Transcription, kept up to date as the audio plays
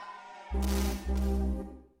Welcome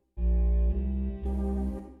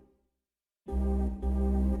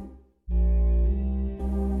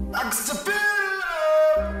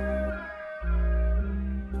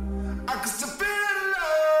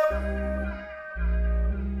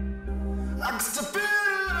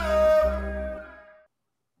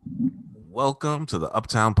to the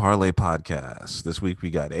Uptown Parlay Podcast. This week we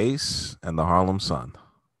got Ace and the Harlem Son.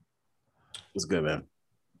 What's good, man?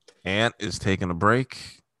 Ant is taking a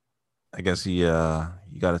break. I guess he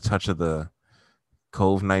got a touch of the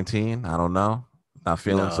COVID-19. I don't know. Not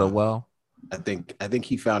feeling so well. I think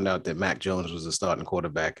he found out that Mac Jones was a starting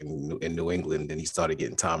quarterback in New England, and he started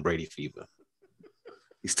getting Tom Brady fever.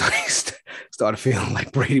 He started feeling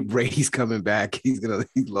like Brady's coming back. He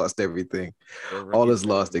lost everything. All is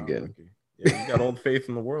lost again. Yeah, he got all the faith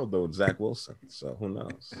in the world though with Zach Wilson. So who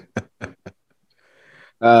knows?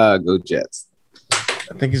 Go Jets.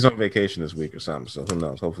 I think he's on vacation this week or something. So who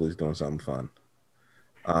knows? Hopefully he's doing something fun.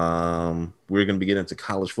 We're going to be getting into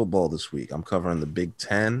college football this week. I'm covering the Big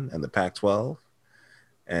 10 and the Pac-12.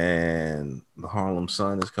 And the Harlem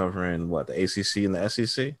Son is covering what? The ACC and the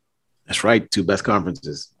SEC? That's right. Two best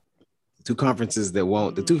conferences. The two conferences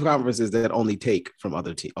that only take from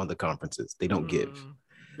other conferences. They don't give.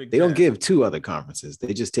 They don't give to other conferences.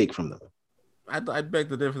 They just take from them. I'd beg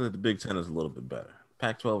the difference that the Big 10 is a little bit better.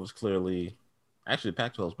 Pac-12 is clearly – actually,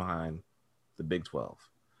 Pac-12 is behind the Big 12,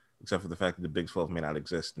 except for the fact that the Big 12 may not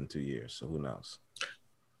exist in 2 years. So who knows?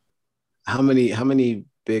 How many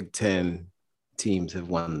Big 10 teams have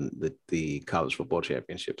won the college football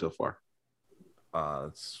championship so far?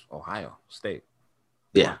 It's Ohio State.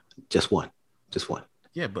 Yeah, just one.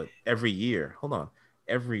 Yeah, but every year – hold on.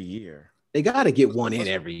 Every year – they got to get one in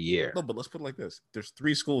every year. No, but let's put it like this. There's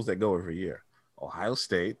 3 schools that go every year. Ohio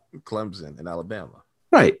State, Clemson, and Alabama.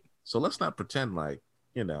 Right. So let's not pretend like,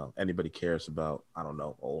 anybody cares about, I don't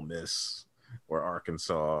know, Ole Miss or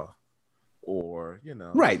Arkansas or,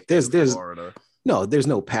 Right. There's Florida. No, there's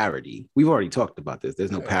no parity. We've already talked about this.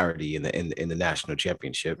 There's no parity in the national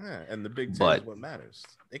championship. Yeah, and the Big 10 is what matters.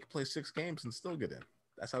 They can play 6 games and still get in.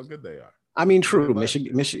 That's how good they are. I mean, true.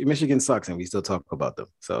 Michigan sucks, and we still talk about them.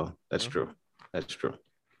 So that's true. That's true.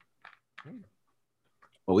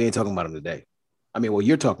 But we ain't talking about them today. I mean, well,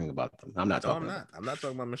 you're talking about them. I'm not talking. I'm not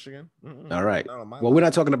talking about Michigan. All right. Well, we're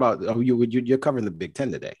not talking about. You're covering the Big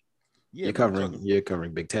 10 today. Yeah, you're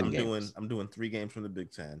covering Big 10 games. I'm doing 3 games from the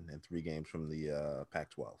Big 10 and 3 games from the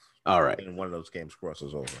Pac-12. All right. And one of those games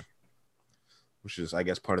crosses over, which is, I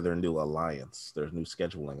guess, part of their new alliance. Their new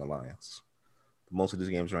scheduling alliance. Most of these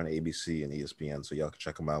games are on ABC and ESPN, so y'all can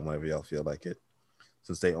check them out whenever y'all feel like it,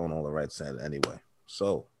 since they own all the rights to it anyway.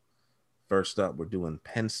 So, first up, we're doing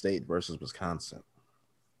Penn State versus Wisconsin.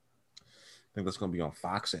 I think that's going to be on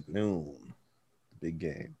Fox at noon. Big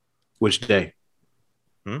game. Which day?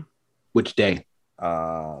 Which day?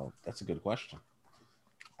 That's a good question.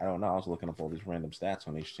 I don't know. I was looking up all these random stats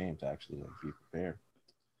on each team to actually be prepared.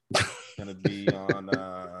 It's going to be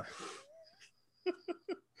on...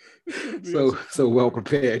 So well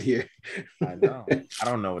prepared here. I know. I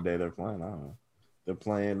don't know what day they're playing. I don't know. They're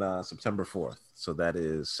playing September 4th. So that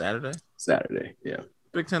is Saturday? Saturday, yeah.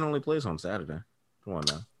 Big 10 only plays on Saturday. Come on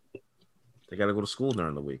now. They got to go to school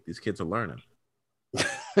during the week. These kids are learning.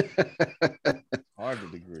 Hard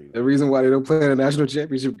to degree. The reason why they don't play in a national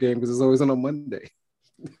championship game because it's always on a Monday.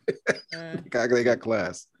 They got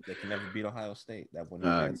class. They can never beat Ohio State. That when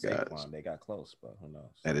they got close, but who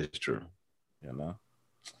knows? That is true.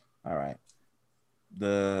 All right.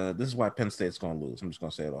 This is why Penn State's going to lose. I'm just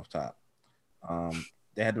going to say it off top.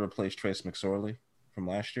 They had to replace Trace McSorley from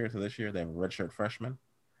last year to this year. They have a redshirt freshman,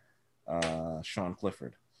 Sean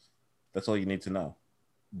Clifford. That's all you need to know.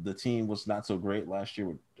 The team was not so great last year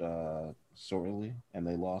with Sorley, and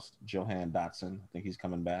they lost Johan Dotson. I think he's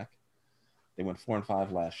coming back. They went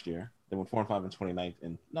 4-5 last year. They went 4-5 in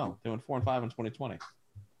 2019. No, they went 4-5 in 2020.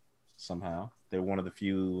 Somehow, they're one of the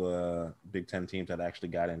few Big 10 teams that actually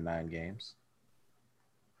got in 9 games.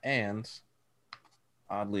 And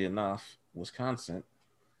oddly enough, Wisconsin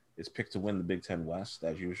is picked to win the Big 10 West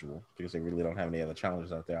as usual because they really don't have any other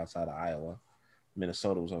challenges out there outside of Iowa.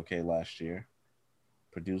 Minnesota was okay last year.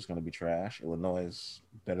 Purdue's going to be trash. Illinois is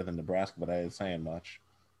better than Nebraska, but I ain't saying much.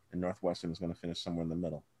 And Northwestern is going to finish somewhere in the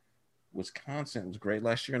middle. Wisconsin was great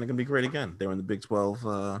last year, and they're going to be great again. They were in the Big 12. They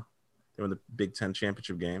were in the Big 10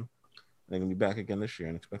 championship game. They're going to be back again this year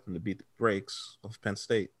and expect them to beat the brakes of Penn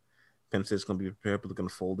State. Penn State's going to be prepared, but they're going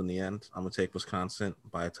to fold in the end. I'm going to take Wisconsin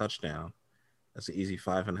by a touchdown. That's an easy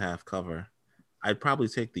 5.5 cover. I'd probably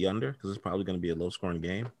take the under because it's probably going to be a low-scoring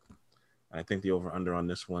game. I think the over-under on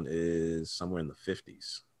this one is somewhere in the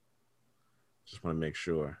 50s. Just want to make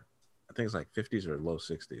sure. I think it's like 50s or low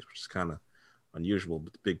 60s, which is kind of unusual.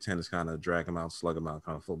 But the Big 10 is kind of drag them out, slug them out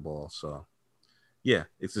kind of football. So, yeah,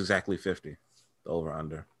 it's exactly 50, the over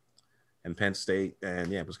under. And Penn State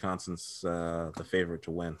and, yeah, Wisconsin's the favorite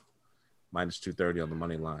to win, minus 230 on the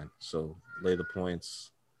money line. So, lay the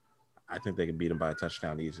points. I think they can beat them by a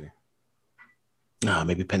touchdown easy.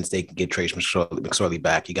 Maybe Penn State can get Trace McSorley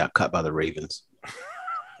back. He got cut by the Ravens.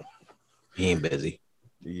 He ain't busy.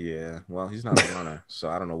 Yeah, well, he's not a runner, so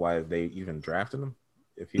I don't know why they even drafted him.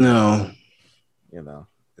 If he,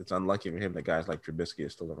 it's unlucky for him that guys like Trubisky are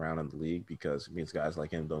still around in the league because it means guys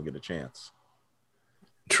like him don't get a chance.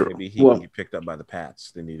 True. Maybe he can be picked up by the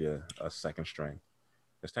Pats. They need a second string.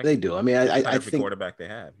 They do. I mean, I think quarterback they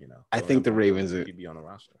have. I think the Ravens are QB on the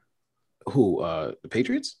roster. Who? The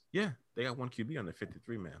Patriots? Yeah, they got one QB on their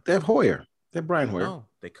 53 man. They have Hoyer. They have Brian Hoyer. No,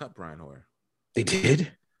 they cut Brian Hoyer. They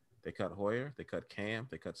did. They cut Hoyer. They cut Cam.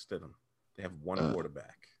 They cut Stidham. They have one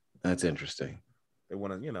quarterback. That's interesting. They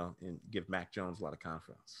want to, give Mac Jones a lot of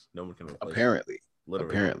confidence. No one can replace Apparently. him.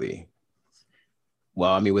 Apparently.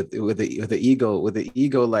 Well, I mean, with the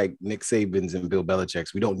ego like Nick Saban's and Bill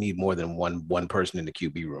Belichick's, we don't need more than one person in the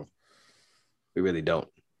QB room. We really don't.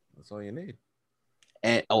 That's all you need.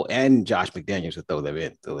 And Josh McDaniels to throw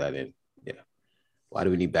that in. Yeah. Why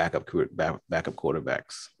do we need backup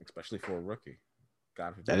quarterbacks? Especially for a rookie.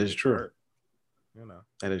 God forbid. That is true. Hurt.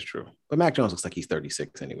 That is true. But Mac Jones looks like he's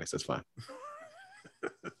 36 anyways. That's fine.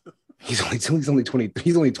 He's only 20.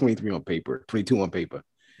 He's only 23 on paper. 22 on paper.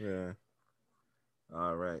 Yeah.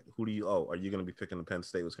 All right. Are you going to be picking the Penn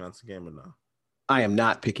State Wisconsin game or no? I am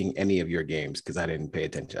not picking any of your games because I didn't pay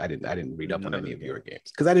attention. I didn't read up on any of your games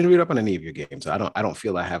because I didn't read up on any of your games. So I don't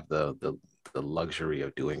feel I have the luxury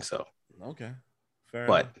of doing so. Okay. Fair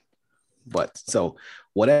enough. But so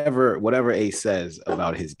whatever Ace says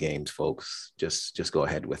about his games, folks, just go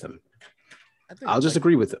ahead with him. I'll just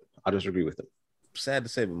agree with him. Sad to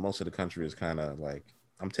say, but most of the country is kind of like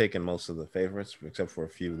I'm taking most of the favorites, except for a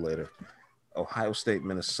few later. Ohio State,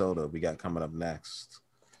 Minnesota, we got coming up next.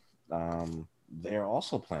 They're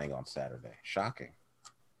also playing on Saturday. Shocking.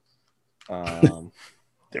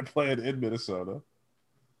 They're playing in Minnesota.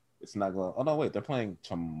 It's not going. Oh no, wait. They're playing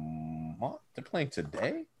tomorrow. They're playing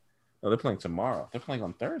today. No, they're playing tomorrow. They're playing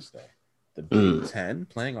on Thursday. The Big 10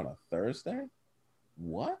 playing on a Thursday?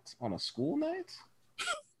 What? On a school night?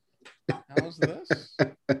 How is this?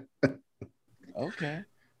 Okay.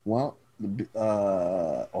 Well,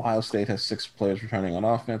 Ohio State has 6 players returning on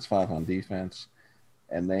offense, 5 on defense,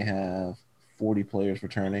 and they have 40 players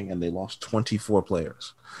returning, and they lost 24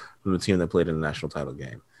 players from the team that played in the national title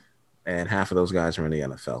game. And half of those guys are in the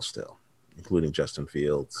NFL still, including Justin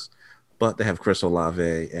Fields. But they have Chris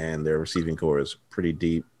Olave, and their receiving core is pretty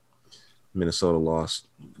deep. Minnesota lost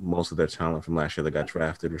most of their talent from last year that got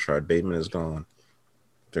drafted. Rashard Bateman is gone.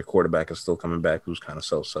 Their quarterback is still coming back, who's kind of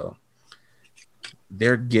so-so.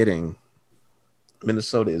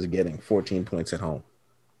 Minnesota is getting 14 points at home.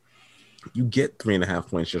 You get 3.5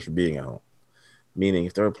 points just for being at home. Meaning,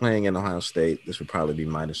 if they were playing in Ohio State, this would probably be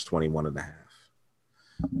minus 21.5.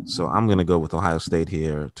 So I'm going to go with Ohio State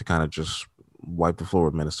here to kind of just wipe the floor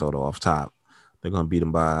with Minnesota off top. They're going to beat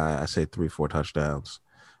them by, I say, 3-4 touchdowns.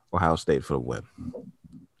 Ohio State for the win.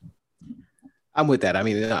 I'm with that. I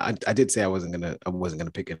mean, I did say I wasn't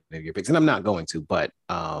gonna pick any of your picks, and I'm not going to. But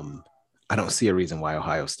I don't see a reason why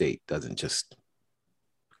Ohio State doesn't just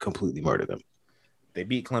completely murder them. They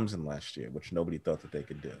beat Clemson last year, which nobody thought that they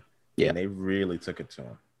could do. Yeah, and they really took it to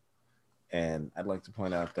them. And I'd like to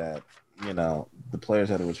point out that the players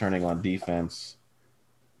that are returning on defense,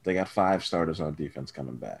 they got 5 starters on defense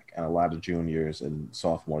coming back, and a lot of juniors and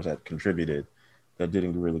sophomores that contributed that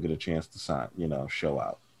didn't really get a chance to sign, show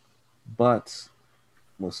out. But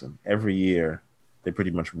listen, every year they pretty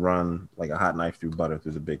much run like a hot knife through butter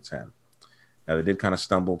through the Big 10. Now they did kind of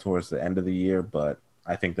stumble towards the end of the year, but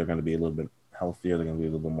I think they're going to be a little bit healthier. They're going to be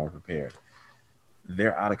a little bit more prepared.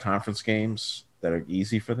 Their out of conference games that are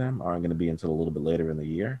easy for them aren't going to be until a little bit later in the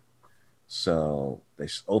year. So they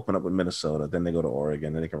open up with Minnesota, then they go to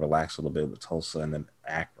Oregon, then they can relax a little bit with Tulsa and then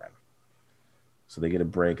Akron. So they get a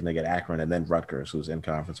break and they get Akron and then Rutgers, who's in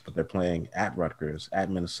conference, but they're playing at Rutgers, at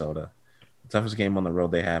Minnesota. The toughest game on the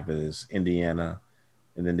road they have is Indiana,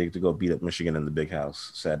 and then they get to go beat up Michigan in the Big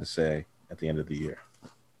House, sad to say, at the end of the year.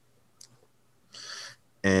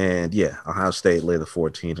 And yeah, Ohio State lay the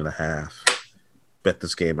 14.5. Bet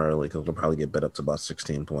this game early because it'll probably get bet up to about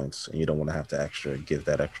 16 points, and you don't want to have to give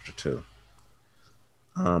that extra 2.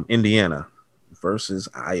 Indiana versus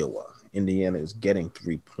Iowa. Indiana is getting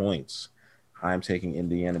 3 points. I'm taking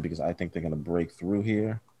Indiana because I think they're going to break through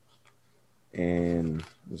here. And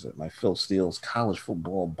my Phil Steele's College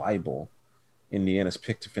Football Bible, Indiana's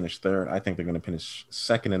picked to finish third. I think they're going to finish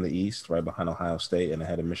second in the East, right behind Ohio State and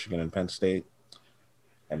ahead of Michigan and Penn State,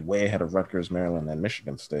 and way ahead of Rutgers, Maryland, and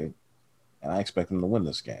Michigan State. And I expect them to win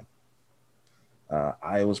this game.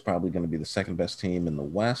 Iowa's probably going to be the second best team in the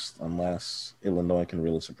West, unless Illinois can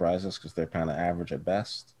really surprise us because they're kind of average at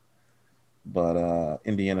best. But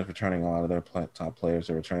Indiana's returning a lot of their top players.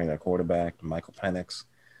 They're returning their quarterback, Michael Penix,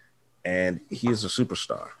 and he is a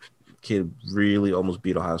superstar. Kid really almost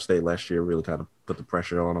beat Ohio State last year, really kind of put the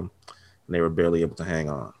pressure on them, and they were barely able to hang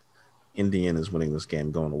on. Indiana is winning this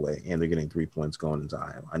game going away, and they're getting 3 points going into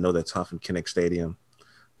Iowa. I know that's tough in Kinnick Stadium,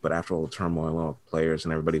 but after all the turmoil on players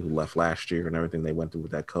and everybody who left last year and everything they went through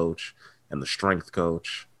with that coach and the strength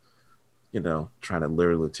coach, trying to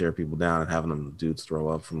literally tear people down and having them dudes throw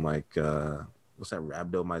up from what's that,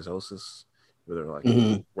 rhabdomyolysis, where they're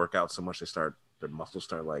like work out so much their muscles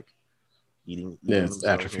start like eating. Yeah, it's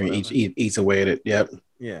atrophy. Eats away at it. Yep.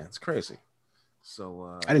 Yeah, it's crazy.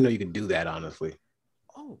 So I didn't know you could do that, honestly.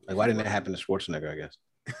 Oh, why didn't that happen to Schwarzenegger? I guess.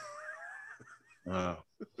 I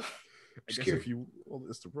guess curious.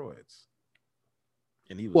 It's steroids.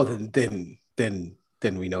 And he was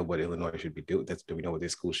then we know what Illinois should be doing. Then we know what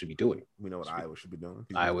this school should be doing. We know what Iowa should be doing.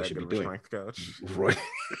 Iowa should be doing. Strength coach.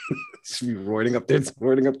 Should be roiding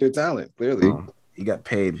up their talent. Clearly, he got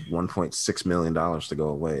paid $1.6 million to go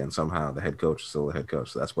away, and somehow the head coach is still the head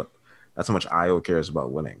coach. So that's how much Iowa cares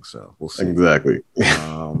about winning. So we'll see. Exactly.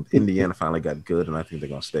 Indiana finally got good, and I think they're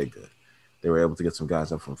going to stay good. They were able to get some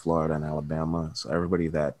guys up from Florida and Alabama. So everybody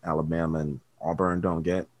that Alabama and Auburn don't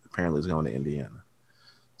get apparently is going to Indiana.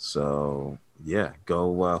 So, yeah,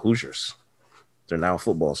 go Hoosiers. They're now a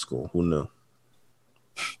football school. Who knew?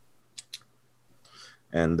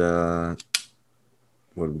 And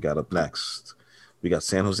what do we got up next? We got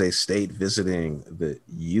San Jose State visiting the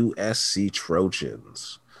USC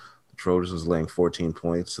Trojans. The Trojans laying 14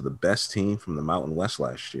 points to the best team from the Mountain West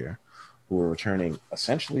last year, who are returning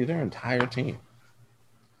essentially their entire team.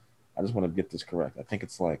 I just want to get this correct. I think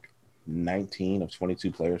it's like 19 of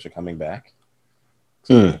 22 players are coming back.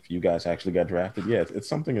 So if you guys actually got drafted, yeah, it's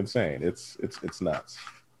something insane. It's nuts.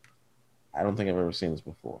 I don't think I've ever seen this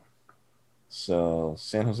before. So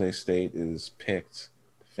San Jose State is picked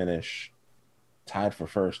to finish tied for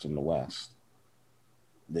first in the West.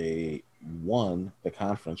 They won the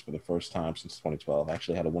conference for the first time since 2012.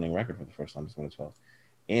 Actually had a winning record for the first time since 2012.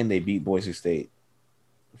 And they beat Boise State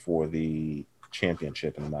for the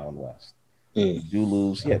championship in the Mountain West. They do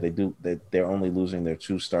lose. Yeah, they do. They're only losing their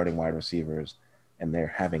 2 starting wide receivers, and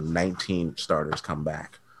they're having 19 starters come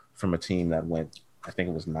back from a team that went, I think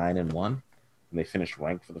it was 9-1, and they finished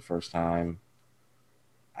ranked for the first time,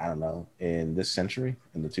 I don't know, in this century,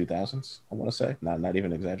 in the 2000s, I want to say. Not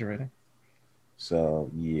even exaggerating.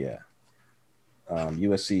 So, yeah.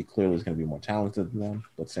 USC clearly is going to be more talented than them,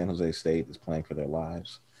 but San Jose State is playing for their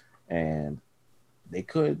lives, and they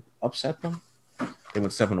could upset them. They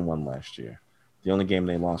went 7-1 last year. The only game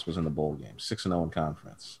they lost was in the bowl game. 6-0 in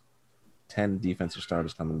conference. 10 defensive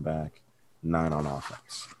starters coming back, 9 on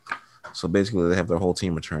offense. So basically, they have their whole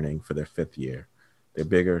team returning for their 5th year. They're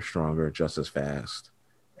bigger, stronger, just as fast,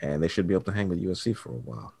 and they should be able to hang with USC for a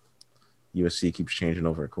while. USC keeps changing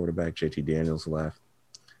over at quarterback. JT Daniels left.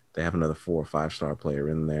 They have another 4 or 5-star player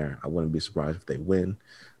in there. I wouldn't be surprised if they win,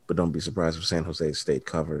 but don't be surprised if San Jose State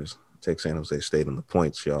covers. Take San Jose State on the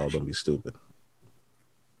points, y'all. Don't be stupid.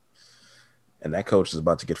 And that coach is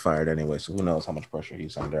about to get fired anyway, so who knows how much pressure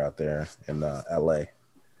he's under out there in L.A.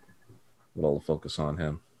 with all the focus on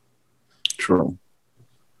him. True.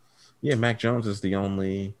 Yeah, Mac Jones is the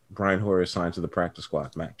only – Brian Hoyer signed to the practice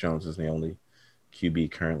squad. Mac Jones is the only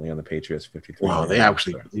QB currently on the Patriots, 53. Wow, they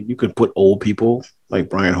actually – you could put old people like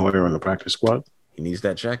Brian Hoyer on the practice squad? He needs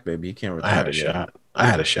that check, baby. He can't retire. I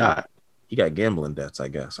had a shot. He got gambling debts, I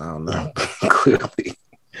guess. I don't know. Clearly.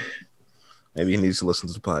 Maybe he needs to listen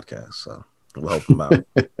to the podcast, so we'll help him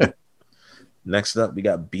out. Next up, we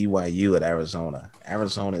got BYU at Arizona.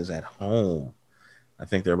 Arizona is at home. I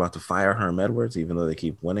think they're about to fire Herm Edwards, even though they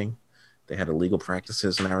keep winning. They had illegal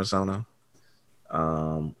practices in Arizona.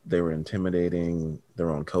 They were intimidating their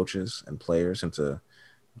own coaches and players into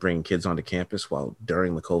bringing kids onto campus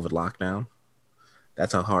during the COVID lockdown.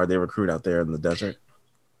 That's how hard they recruit out there in the desert.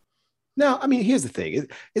 No, I mean, here's the thing.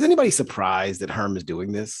 Is anybody surprised that Herm is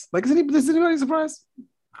doing this? Like, is anybody surprised?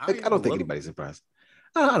 Like, I don't think anybody's surprised.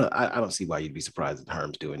 I don't see why you'd be surprised that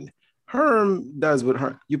Herm's doing it. Herm does what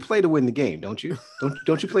Herm. You play to win the game, don't you?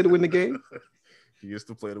 Don't you play to win the game? He used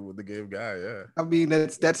to play to win the game guy, yeah. I mean,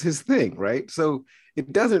 that's his thing, right? So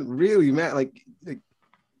it doesn't really matter. Like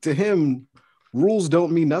to him, rules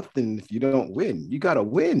don't mean nothing if you don't win. You gotta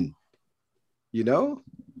win. You know?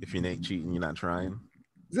 If you ain't cheating, you're not trying.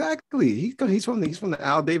 Exactly. He's from the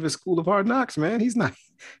Al Davis School of Hard Knocks, man. He's not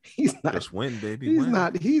Just win, baby.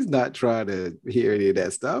 Win. he's not trying to hear any of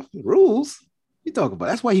that stuff. Rules. You talk about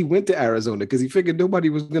that's why he went to Arizona, because he figured nobody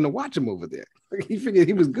was gonna watch him over there. He figured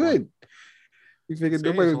he was good. He figured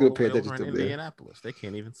nobody was gonna pay attention to him there. Indianapolis. They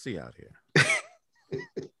can't even see out here.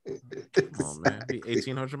 Come on, man. Be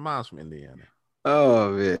 1,800 miles from Indiana.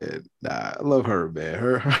 Oh man, nah, I love her,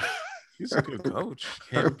 man. He's a good coach.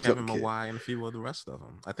 Him, Kevin Mawai, and a few of the rest of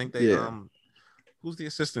them. I think they who's the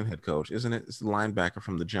assistant head coach? Isn't it? It's the linebacker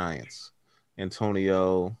from the Giants,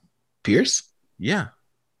 Antonio Pierce. Yeah,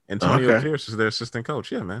 Antonio Pierce is their assistant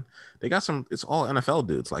coach. Yeah, man. They got some. It's all NFL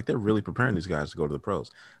dudes. Like they're really preparing these guys to go to the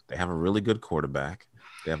pros. They have a really good quarterback.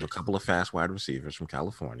 They have a couple of fast wide receivers from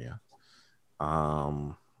California.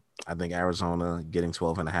 I think Arizona getting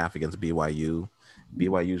 12.5 against BYU.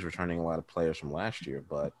 BYU's returning a lot of players from last year,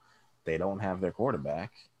 but they don't have their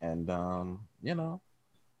quarterback. And,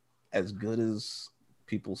 as good as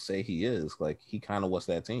people say he is, like he kind of was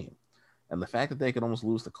that team. And the fact that they could almost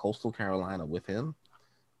lose to Coastal Carolina with him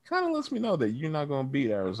kind of lets me know that you're not going to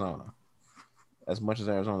beat Arizona as much as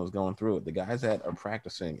Arizona is going through it. The guys that are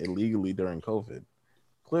practicing illegally during COVID,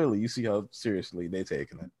 clearly you see how seriously they're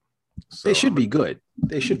taking it. So, they should be good.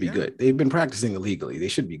 They should be good. They've been practicing illegally. They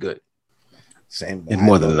should be good. Same in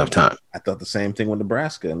more than enough time. I thought the same thing with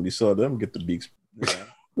Nebraska, and we saw them get the beaks.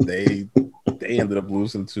 They ended up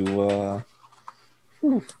losing to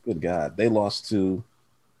good God. They ended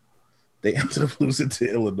up losing to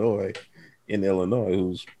Illinois in Illinois,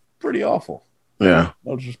 who's pretty awful. Yeah.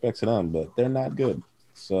 No disrespect to them, but they're not good.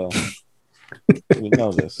 So we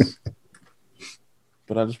know this.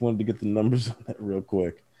 But I just wanted to get the numbers on that real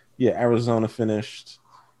quick. Yeah, Arizona State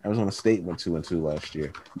went 2-2 last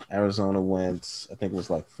year. Arizona went, I think it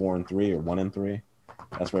was like 4-3 or 1-3.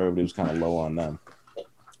 That's where everybody was kind of low on them.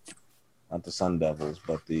 Not the Sun Devils,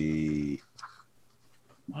 but the.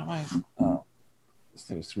 What am I? Oh, this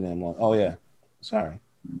thing was too damn long. Oh yeah, sorry.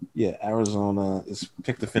 Yeah, Arizona is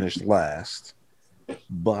picked to finish last,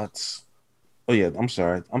 but. Oh yeah, I'm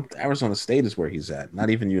sorry. Arizona State is where he's at.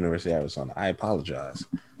 Not even University of Arizona. I apologize.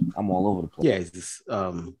 I'm all over the place. Yeah, it's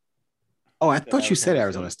I thought you said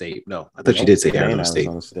Arizona State. No, I thought you did say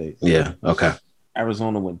Arizona State. Yeah. Okay.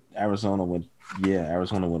 Arizona went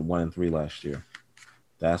 1-3 last year.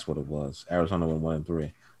 That's what it was. Arizona went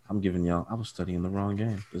 1-3. I'm giving y'all. I was studying the wrong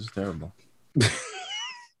game. This is terrible.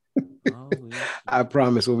 I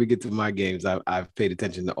promise when we get to my games, I've paid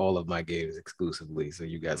attention to all of my games exclusively, so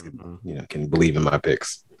you guys can believe in my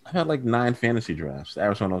picks. I had like 9 fantasy drafts.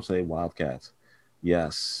 Arizona State Wildcats.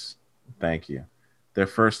 Yes. Thank you. Their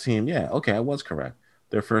first team, yeah, okay, I was correct.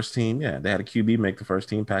 Their first team, yeah, they had a QB make the first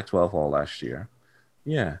team Pac-12 all last year.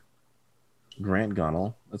 Yeah. Grant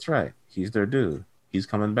Gunnell, that's right. He's their dude. He's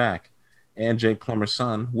coming back. And Jake Plummer's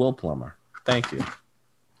son, Will Plummer. Thank you.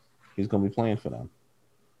 He's going to be playing for them.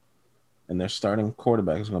 And their starting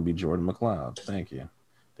quarterback is going to be Jordan McLeod. Thank you.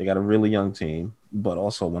 They got a really young team, but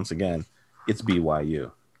also, once again, it's BYU.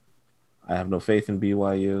 I have no faith in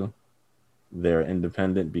BYU. They're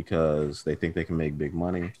independent because they think they can make big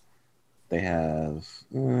money. They have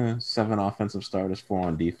 7 offensive starters, 4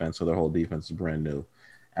 on defense, so their whole defense is brand new.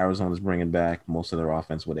 Arizona's bringing back most of their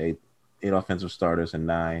offense with 8 offensive starters and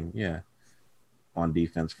 9, on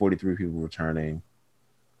defense. 43 people returning,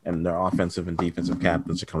 and their offensive and defensive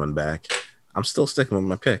captains are coming back. I'm still sticking with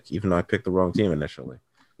my pick, even though I picked the wrong team initially.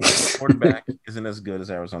 The quarterback isn't as good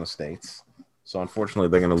as Arizona State's, so unfortunately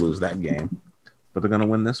they're going to lose that game, but they're going to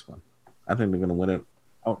win this one. I think they're going to win it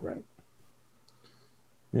outright.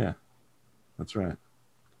 Yeah, that's right.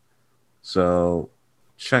 So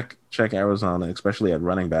check Arizona, especially at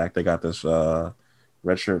running back. They got this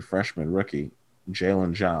redshirt freshman rookie,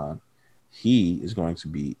 Jalen John. He is going to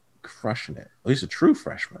be crushing it. Well, he's a true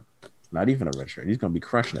freshman, not even a redshirt. He's going to be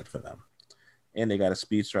crushing it for them. And they got a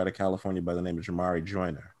speedster out of California by the name of Jamari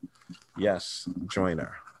Joyner. Yes,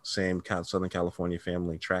 Joyner. Same Southern California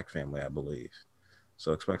family, track family, I believe.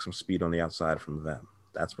 So expect some speed on the outside from them.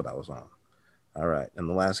 That's what I was on. All right. In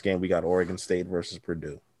the last game, we got Oregon State versus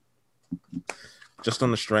Purdue. Just on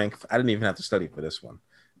the strength, I didn't even have to study for this one.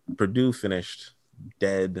 Purdue finished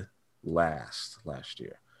dead last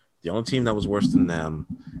year. The only team that was worse than them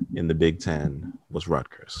in the Big 10 was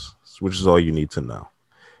Rutgers, which is all you need to know.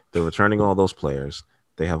 They're returning all those players.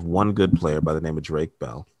 They have one good player by the name of Drake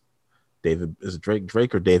Bell. Is it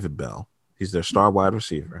Drake or David Bell? He's their star wide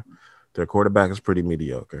receiver. Their quarterback is pretty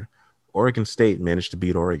mediocre. Oregon State managed to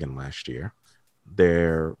beat Oregon last year.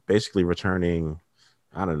 They're basically returning,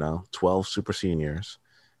 12 super seniors.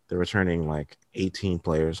 They're returning like 18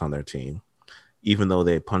 players on their team. even though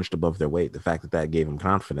they punched above their weight, the fact that gave them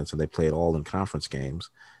confidence and they played all in conference games,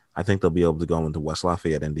 I think they'll be able to go into West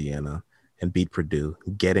Lafayette, Indiana, and beat Purdue,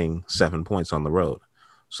 getting 7 points on the road.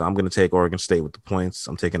 So I'm going to take Oregon State with the points.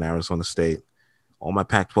 I'm taking Arizona State. All my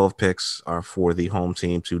Pac-12 picks are for the home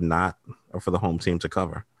team for the home team to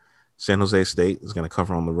cover. San Jose State is going to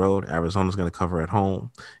cover on the road. Arizona is going to cover at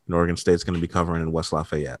home. And Oregon State is going to be covering in West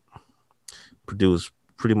Lafayette. Purdue is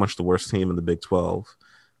pretty much the worst team in the Big 12,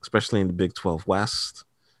 especially in the Big 12 West.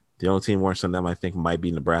 The only team worse than them, I think, might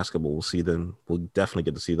be Nebraska, but we'll see them. We'll definitely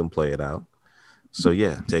get to see them play it out. So,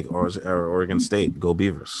 yeah, take Oregon State. Go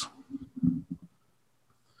Beavers.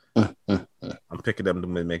 I'm picking them to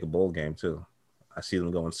make a bowl game, too. I see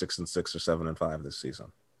them going 6-6 or 7-5 this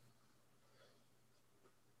season.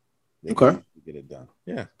 They can get it done.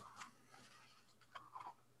 Yeah.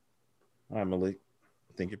 All right, Malik.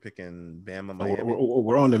 I think you're picking Bama, Miami.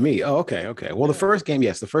 We're on to me. Oh, okay. Well, the first game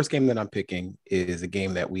that I'm picking is a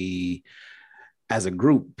game that we, as a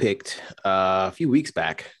group, picked a few weeks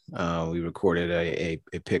back. We recorded a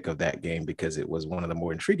pick of that game because it was one of the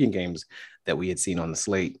more intriguing games that we had seen on the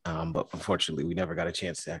slate. But unfortunately, we never got a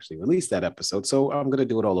chance to actually release that episode. So I'm going to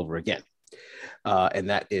do it all over again. And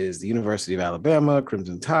that is the University of Alabama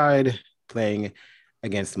Crimson Tide playing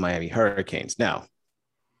against the Miami Hurricanes. Now,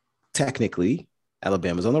 technically,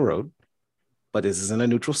 Alabama's on the road, but this isn't a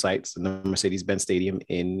neutral site. It's the Mercedes-Benz Stadium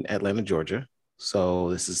in Atlanta, Georgia.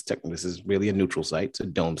 So this is really a neutral site. It's a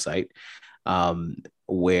dome site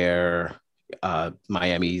where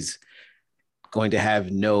Miami's going to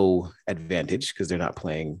have no advantage because they're not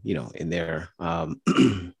playing, in their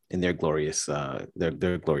in their glorious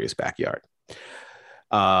backyard.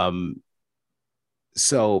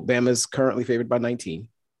 So Bama's currently favored by 19.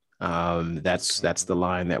 That's the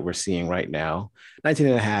line that we're seeing right now,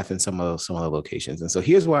 19.5 in some of the locations. And so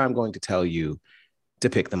here's why I'm going to tell you to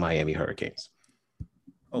pick the Miami Hurricanes.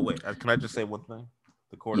 Oh, wait, can I just say one thing?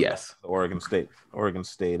 The quarterback, yes, the Oregon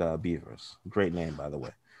State Beavers. Great name, by the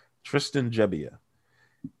way. Tristan Gebbia.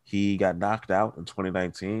 He got knocked out in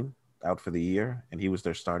 2019, out for the year, and he was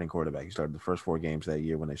their starting quarterback. He started the first 4 games that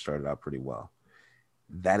year when they started out pretty well.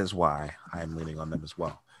 That is why I'm leaning on them as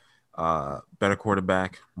well. Better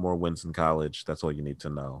quarterback, more wins in college. That's all you need to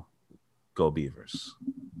know. Go Beavers.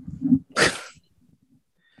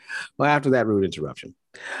 Well, after that rude interruption,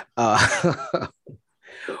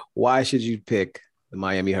 why should you pick the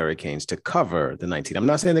Miami Hurricanes to cover the 19? I'm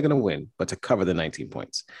not saying they're going to win, but to cover the 19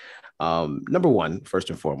 points. Number one, first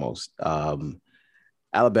and foremost,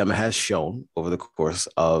 Alabama has shown over the course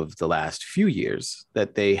of the last few years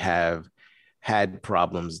that they have had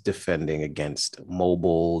problems defending against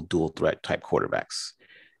mobile dual threat type quarterbacks.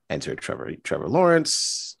 Enter Trevor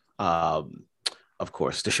Lawrence, of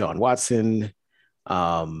course, Deshaun Watson.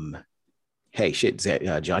 Johnny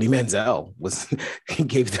Manziel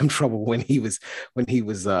gave them trouble when he was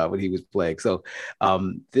playing. So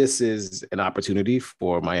this is an opportunity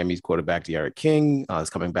for Miami's quarterback D'Eriq King.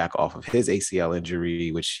 Is coming back off of his ACL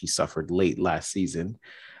injury, which he suffered late last season.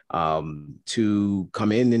 To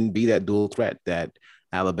come in and be that dual threat that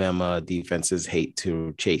Alabama defenses hate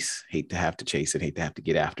to have to chase, and hate to have to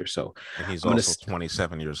get after. So, and he's also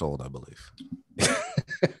 27 years old, I believe.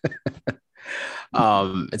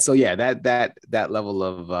 And so, yeah, that level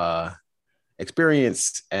of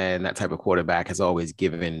experience and that type of quarterback has always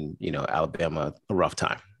given, Alabama a rough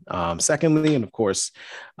time. Secondly, and of course,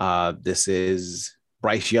 this is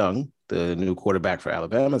Bryce Young, the new quarterback for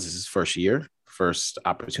Alabama. This is his first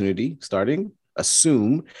opportunity starting.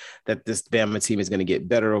 Assume that this Bama team is going to get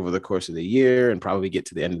better over the course of the year and probably get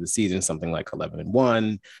to the end of the season, something like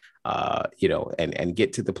 11-1, and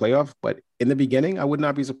get to the playoff. But in the beginning, I would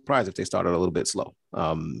not be surprised if they started a little bit slow.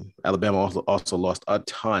 Alabama also lost a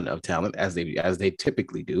ton of talent, as they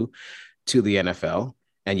typically do, to the NFL.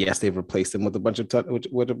 And yes, they've replaced them with a bunch of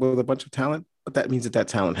talent, but that means that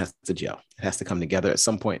talent has to gel. It has to come together at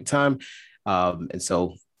some point in time. And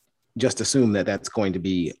so just assume that that's going to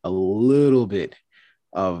be there's going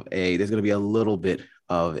to be a little bit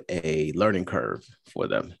of a learning curve for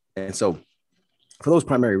them. And so for those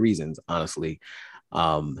primary reasons, honestly,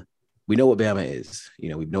 we know what Bama is. We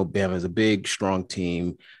know Bama is a big, strong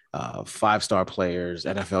team, 5-star players,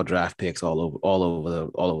 NFL draft picks all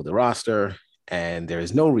over the roster. And there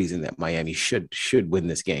is no reason that Miami should win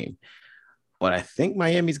this game. But I think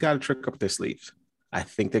Miami's got a trick up their sleeves. I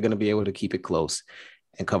think they're going to be able to keep it close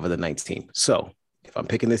and cover the 19. So if I'm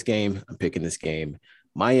picking this game,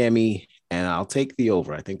 Miami, and I'll take the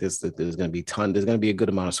over. I think there's going to be a good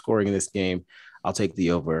amount of scoring in this game. I'll take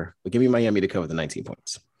the over, but give me Miami to cover the 19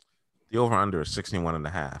 points. The over under is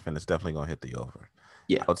 61.5, and it's definitely going to hit the over.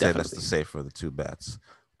 Yeah, I would say that's the safe for the 2 bets,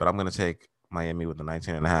 but I'm going to take Miami with the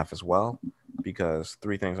 19.5 as well, because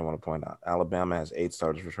three things I want to point out. Alabama has 8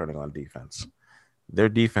 starters returning on defense. Their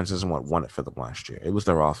defense isn't what won it for them last year. It was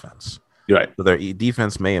their offense. You're right. So their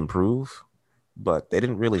defense may improve, but they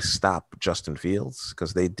didn't really stop Justin Fields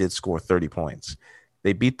because they did score 30 points.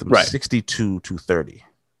 They beat them 62-30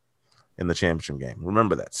 in the championship game.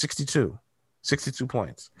 Remember that. 62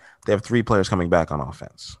 points. They have 3 players coming back on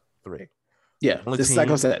offense. 3. Yeah. Like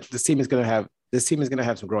I said, this team is going to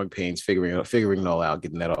have some growing pains figuring it all out,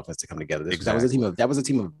 getting that offense to come together. Exactly. That was a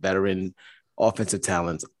team of veteran offensive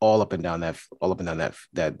talents all up and down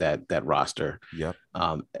that roster. Yep.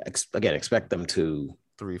 Again, expect them to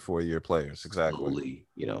 3-4 year players. Exactly. Slowly,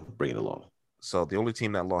 bring it along. So the only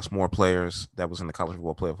team that lost more players that was in the college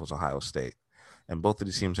football playoff was Ohio State. And both of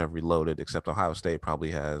these teams have reloaded, except Ohio State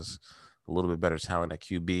probably has a little bit better talent at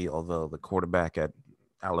QB, although the quarterback at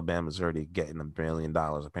Alabama is already getting $1 billion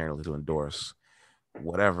apparently to endorse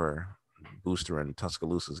whatever Booster in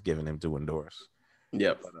Tuscaloosa is giving him to endorse.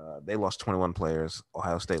 Yep. But they lost 21 players.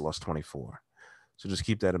 Ohio State lost 24. So just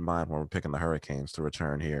keep that in mind when we're picking the Hurricanes to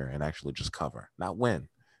return here and actually just cover. Not win,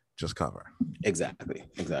 just cover. Exactly.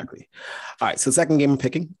 All right, so the second game I'm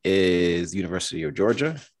picking is University of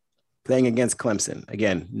Georgia playing against Clemson.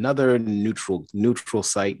 Again, another neutral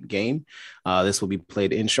site game. This will be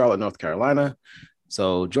played in Charlotte, North Carolina.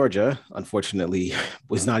 So Georgia, unfortunately,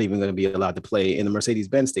 was not even going to be allowed to play in the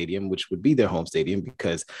Mercedes-Benz Stadium, which would be their home stadium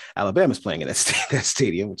because Alabama's playing in that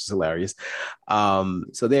stadium, which is hilarious.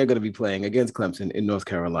 So they're going to be playing against Clemson in North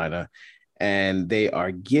Carolina, and they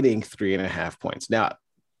are getting 3.5 points. Now,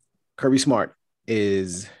 Kirby Smart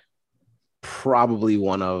is probably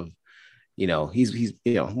one of, he's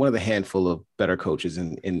one of the handful of better coaches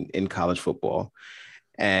in college football.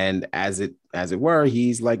 And as it were,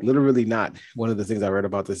 he's like literally not. One of the things I read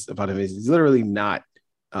about him is he's literally not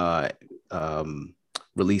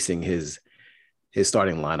releasing his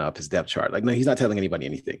starting lineup, his depth chart. Like, no, he's not telling anybody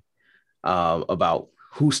anything about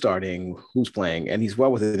who's starting, who's playing, and he's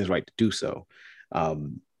well within his right to do so.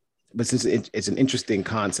 But since it's an interesting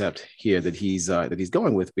concept here that he's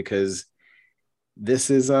going with, because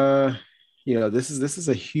this is this is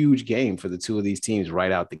a huge game for the two of these teams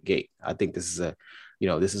right out the gate. I think this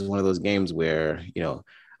is one of those games where,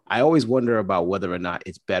 I always wonder about whether or not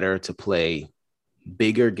it's better to play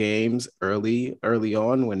bigger games early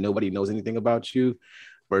on when nobody knows anything about you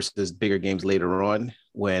versus bigger games later on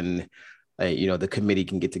when, the committee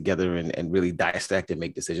can get together and really dissect and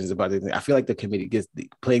make decisions about it. I feel like the committee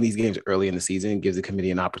playing these games early in the season gives the committee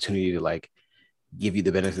an opportunity to give you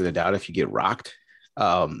the benefit of the doubt if you get rocked.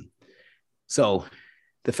 So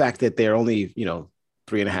the fact that they're only,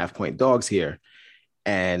 3.5 point dogs here,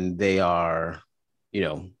 and they are,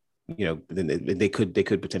 they could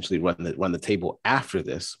potentially run the table after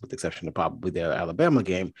this, with the exception of probably their Alabama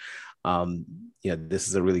game. This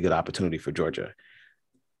is a really good opportunity for Georgia.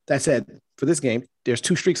 That said, for this game, there's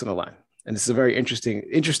 2 streaks on the line, and this is a very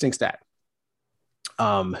interesting stat.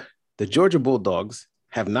 The Georgia Bulldogs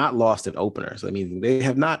have not lost an opener. So, they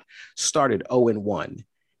have not started 0-1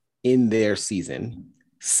 in their season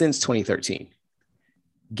since 2013.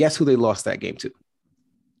 Guess who they lost that game to?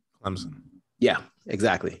 Clemson. Yeah,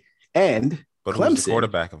 exactly. And but Clemson, who was the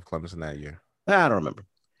quarterback of Clemson that year? I don't remember.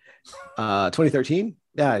 2013?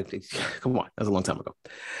 Yeah, come on. That was a long time ago.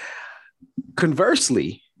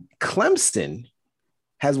 Conversely, Clemson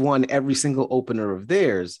has won every single opener of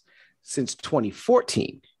theirs since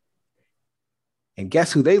 2014. And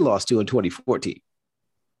guess who they lost to in 2014?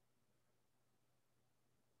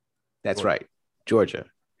 That's right, Georgia.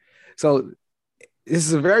 So this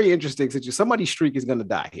is a very interesting situation. Somebody's streak is going to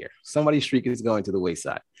die here. Somebody's streak is going to the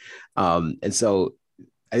wayside. And so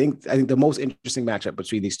I think the most interesting matchup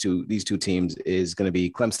between these two teams is going to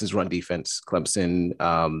be Clemson's run defense.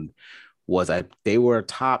 Clemson they were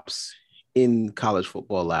tops in college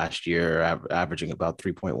football last year, averaging about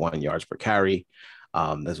 3.1 yards per carry.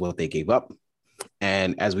 That's what they gave up.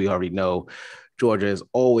 And as we already know, Georgia has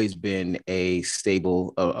always been a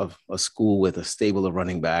stable of a school with a stable of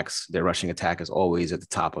running backs. Their rushing attack is always at the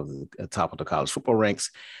top of the college football ranks.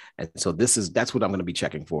 And so that's what I'm going to be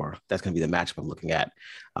checking for. That's going to be the matchup I'm looking at.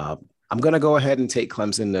 I'm going to go ahead and take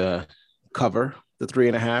Clemson to cover the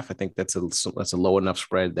 3.5. I think that's a low enough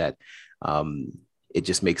spread that it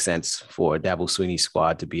just makes sense for Dabo Swinney's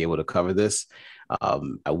squad to be able to cover this.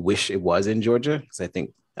 I wish it was in Georgia, because I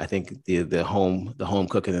think the home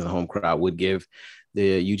cooking and the home crowd would give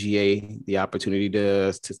the UGA the opportunity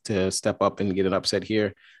to step up and get an upset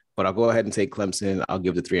here. But I'll go ahead and take Clemson. I'll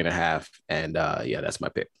give the 3.5, and that's my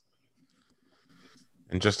pick.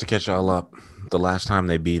 And just to catch y'all up, the last time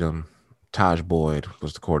they beat them, Taj Boyd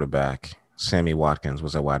was the quarterback. Sammy Watkins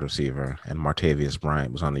was a wide receiver, and Martavius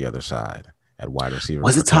Bryant was on the other side at wide receiver.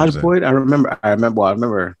 Was it Taj Boyd? I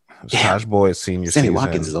remember. Taj Boyd senior Sammy season.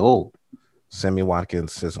 Watkins is old. Sammy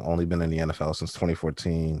Watkins has only been in the NFL since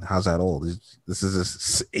 2014. How's that old? This is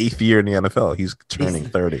his 8th year in the NFL. He's turning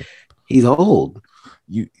 30. He's old.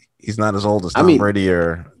 He's not as old as Tom Brady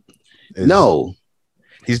or no.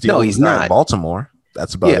 He's the oldest guy in Baltimore.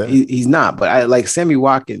 That's about it. He's not. But I like Sammy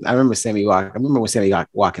Watkins. I remember Sammy Watkins. I remember when Sammy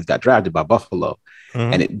Watkins got drafted by Buffalo,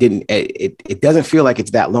 and it doesn't feel like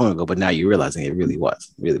it's that long ago. But now you're realizing it really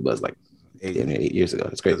was. It really was like 8 years ago.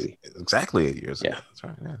 It's crazy. Exactly 8 years ago. Yeah, that's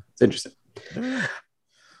right. Yeah, it's interesting. Yeah.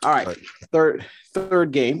 All right,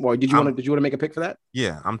 third game. Well, did you want to make a pick for that?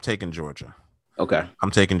 Yeah, I'm taking Georgia. Okay,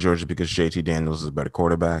 I'm taking Georgia because JT Daniels is a better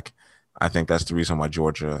quarterback. I think that's the reason why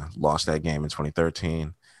Georgia lost that game in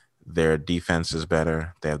 2013. Their defense is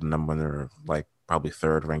better. They have the number one, like probably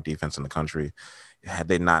 3rd ranked defense in the country. Had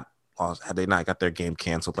they not got their game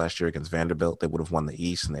canceled last year against Vanderbilt, they would have won the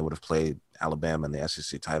East and they would have played Alabama in the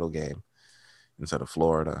SEC title game instead of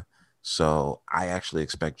Florida. So I actually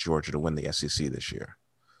expect Georgia to win the SEC this year.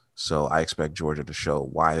 So I expect Georgia to show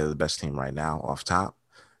why they're the best team right now off top.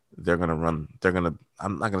 I'm not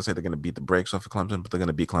going to say they're going to beat the brakes off of Clemson, but they're going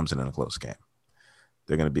to beat Clemson in a close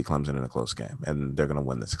game. And they're going to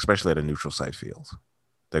win this, especially at a neutral site field.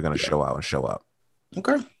 They're going to show out and show up.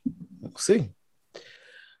 Okay. We'll see.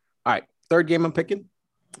 All right. Third game I'm picking.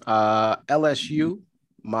 LSU,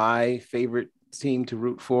 my favorite team to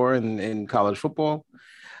root for in college football,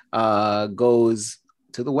 goes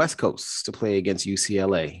to the West Coast to play against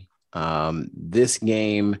UCLA. This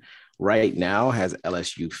game right now has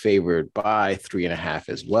LSU favored by 3.5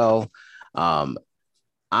 as well.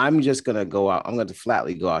 I'm just going to go out. I'm going to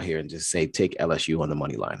flatly go out here and just say, take LSU on the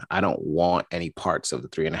money line. I don't want any parts of the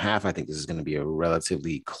 3.5. I think this is going to be a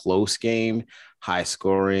relatively close game, high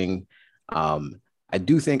scoring. I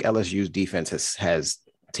do think LSU's defense has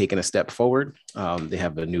taken a step forward. They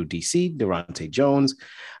have a new DC, Durante Jones,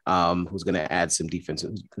 who's going to add some defense,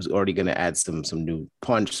 who's already going to add some new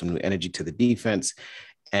punch, some new energy to the defense.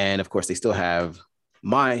 And of course, they still have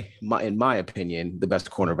in my opinion, the best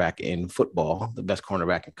cornerback in football, the best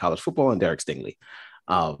cornerback in college football, and Derek Stingley.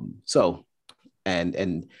 So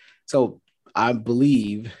I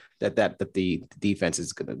believe that the defense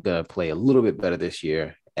is gonna play a little bit better this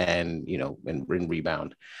year, and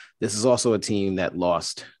rebound. This is also a team that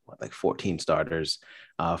lost like 14 starters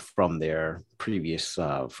from their previous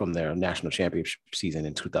from their national championship season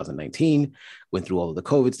in 2019. Went through all of the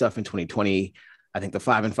COVID stuff in 2020. I think the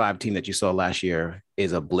 5-5 team that you saw last year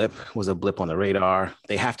was a blip on the radar.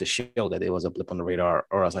 They have to show that it was a blip on the radar,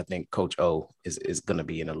 or else I think Coach O is going to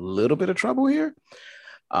be in a little bit of trouble here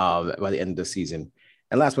by the end of the season.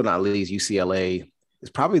 And last but not least, UCLA is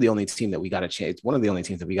probably the only team that we got a chance. One of the only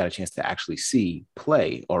teams that we got a chance to actually see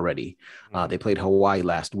play already. They played Hawaii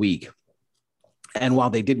last week. And while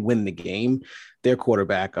they did win the game, their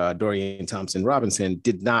quarterback, Dorian Thompson-Robinson,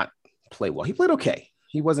 did not play well. He played okay.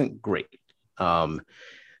 He wasn't great.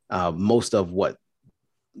 Most of what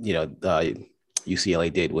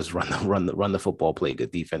UCLA did was run the football, play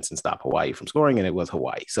good defense, and stop Hawaii from scoring, and it was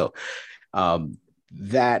Hawaii. So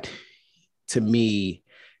that to me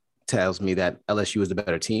tells me that LSU is the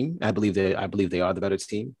better team. I believe they are the better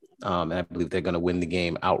team, and I believe they're going to win the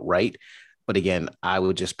game outright. But again, I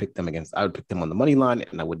would pick them on the money line,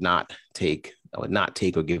 and I would not take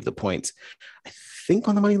or give the points. I think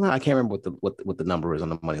on the money line, I can't remember what the number is on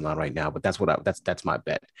the money line right now, but that's my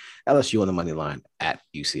bet. LSU on the money line at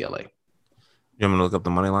UCLA. You want me to look up the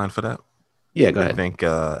money line for that? Yeah, go ahead. I think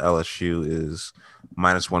LSU is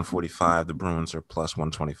 -145. The Bruins are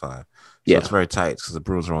 +125. So it's very tight because the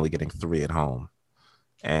Bruins are only getting 3 at home,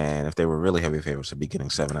 and if they were really heavy favorites, they'd be getting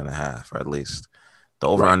 7.5 or at least. The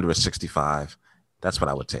over/under is 65. That's what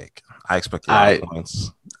I would take. I expect a lot of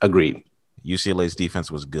points. Agreed. UCLA's defense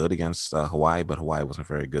was good against Hawaii, but Hawaii wasn't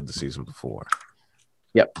very good the season before.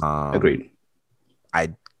 Yep. Agreed.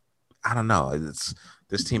 I don't know.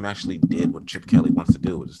 This team actually did what Chip Kelly wants to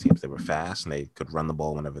do with his teams. They were fast and they could run the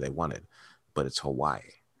ball whenever they wanted. But it's Hawaii,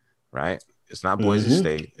 right? It's not Boise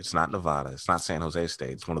State. It's not Nevada. It's not San Jose State.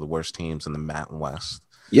 It's one of the worst teams in the Mountain West.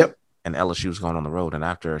 Yep. And LSU's going on the road. And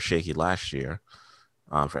after a shaky last year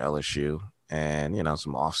for LSU and,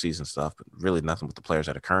 some off-season stuff, but really nothing with the players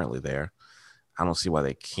that are currently there, I don't see why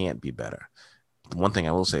they can't be better. One thing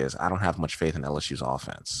I will say is I don't have much faith in LSU's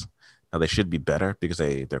offense. Now, they should be better because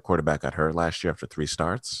their quarterback got hurt last year after 3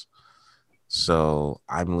 starts. So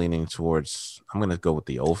I'm leaning towards – I'm going to go with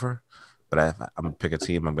the over. But I'm going to pick a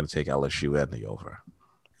team. I'm going to take LSU and the over.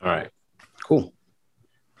 All right. Cool.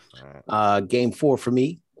 Game 4 for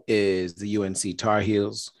me is the UNC Tar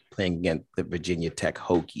Heels playing against the Virginia Tech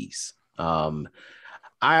Hokies.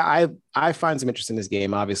 I find some interest in this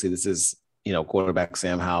game. Obviously, this is, quarterback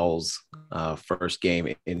Sam Howell's first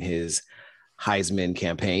game in his Heisman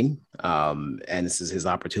campaign. And this is his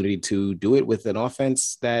opportunity to do it with an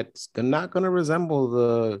offense that's not going to resemble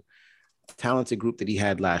the talented group that he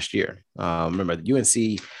had last year. Remember, the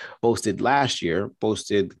UNC boasted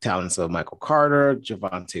talents of Michael Carter,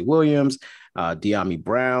 Javonte Williams, De'Ami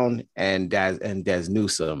Brown, and Des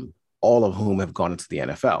Newsome, all of whom have gone into the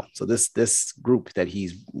NFL. So this group that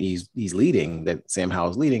he's leading, that Sam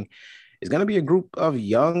Howell's leading, is going to be a group of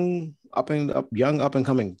young up and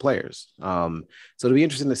coming players. So it'll be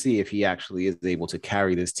interesting to see if he actually is able to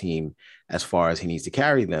carry this team as far as he needs to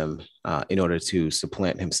carry them in order to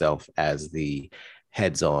supplant himself as the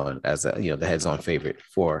heads-on favorite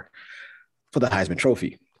for the Heisman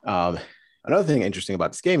Trophy. Another thing interesting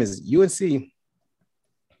about this game is UNC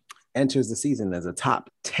enters the season as a top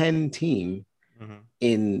 10 team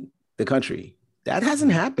in the country. That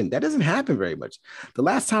hasn't happened. That doesn't happen very much. The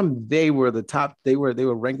last time they were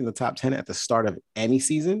ranked in the top 10 at the start of any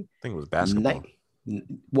season. I think it was basketball.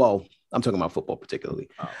 Well, I'm talking about football particularly.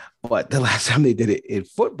 Oh. But the last time they did it in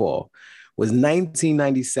football was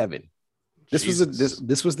 1997. This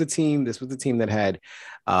was the team that had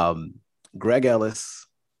Greg Ellis,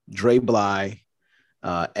 Dre Bly,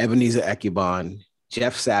 Ebenezer Ekubon,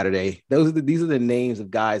 Jeff Saturday. These are the names of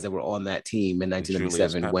guys that were on that team in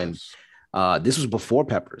 1997 when this was before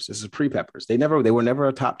Peppers. This is pre-Peppers. They were never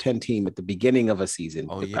a top 10 team at the beginning of a season.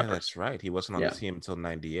 Oh yeah, Peppers. That's right. He wasn't on the team until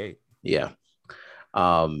 98. Yeah.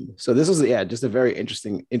 So this was just a very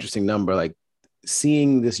interesting number. Like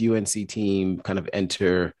seeing this UNC team kind of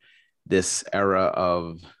enter this era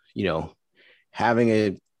of, having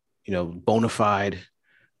a, bona fide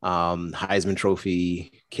Heisman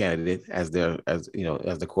Trophy candidate as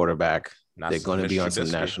the quarterback. They're going to be on some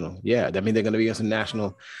national. Yeah, I mean, they're going to be on some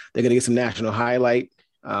national. They're going to get some national highlight,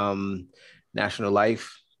 national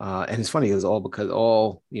life. And it's funny, it's all because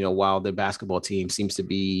while the basketball team seems to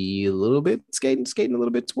be a little bit skating a little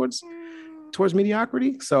bit towards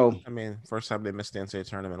mediocrity. So I mean, first time they missed the NCAA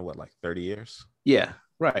tournament in what, like 30 years? Yeah,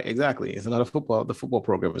 right, exactly. It's another football. The football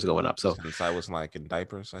program is going up. So since I was like in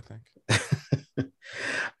diapers, I think.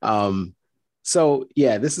 So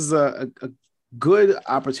yeah, this is a good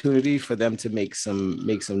opportunity for them to make some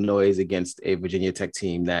noise against a Virginia Tech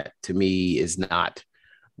team that to me is not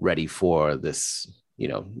ready for this,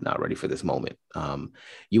 not ready for this moment.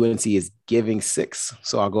 UNC is giving 6,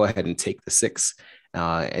 so I'll go ahead and take the 6.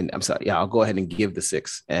 And I'm sorry, I'll go ahead and give the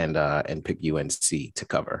 6 and pick UNC to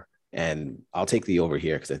cover. And I'll take the over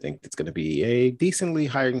here because I think it's going to be a decently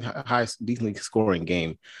scoring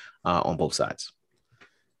game on both sides.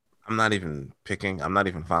 I'm not even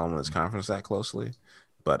following this conference that closely,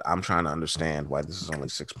 but I'm trying to understand why this is only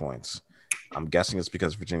 6 points. I'm guessing it's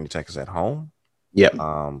because Virginia Tech is at home. Yep.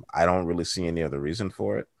 I don't really see any other reason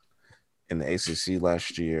for it. In the ACC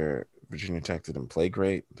last year, Virginia Tech didn't play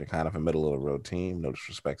great. They're kind of a middle of the road team. No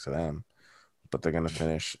disrespect to them, but they're going to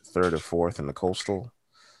finish 3rd or 4th in the Coastal.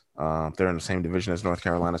 They're in the same division as North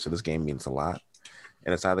Carolina, so this game means a lot.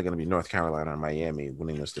 And it's either going to be North Carolina or Miami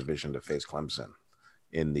winning this division to face Clemson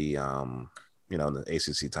in the the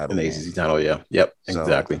ACC title. In the ACC title, yeah. Yep, so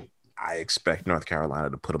exactly. I expect North Carolina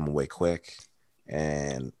to put them away quick.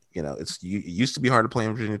 And, it used to be hard to play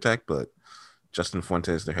in Virginia Tech, but Justin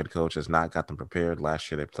Fuentes, their head coach, has not got them prepared.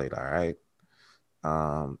 Last year they played all right.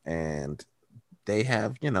 And they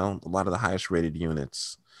have, a lot of the highest rated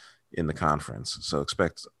units in the conference. So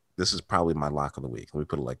this is probably my lock of the week. Let me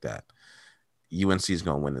put it like that. UNC is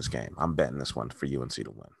going to win this game. I'm betting this one for UNC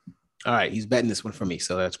to win. All right, he's betting this one for me,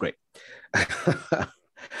 so that's great.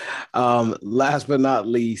 Last but not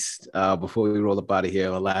least, before we roll up out of here,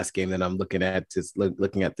 the last game that I'm looking at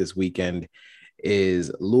this weekend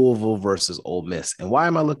is Louisville versus Ole Miss. And why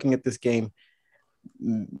am I looking at this game?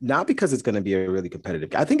 Not because it's going to be a really competitive.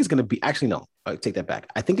 I think it's going to be. Actually, no. I take that back.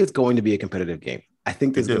 I think it's going to be a competitive game. I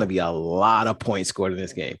think there's going to be a lot of points scored in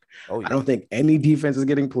this game. Oh, yeah. I don't think any defense is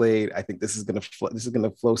getting played. I think this is going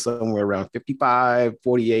to flow somewhere around 55,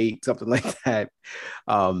 48, something like that.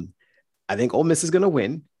 I think Ole Miss is going to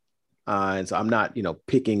win. And so I'm not,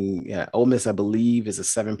 picking Ole Miss, I believe, is a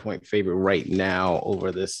 7-point favorite right now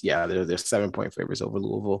over this. Yeah, they're 7-point favorites over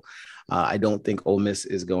Louisville. I don't think Ole Miss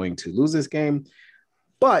is going to lose this game,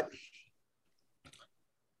 but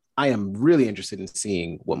I am really interested in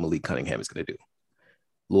seeing what Malik Cunningham is going to do.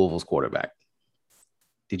 Louisville's quarterback.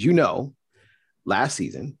 Did you know last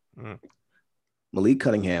season, Malik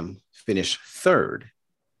Cunningham finished 3rd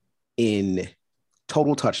in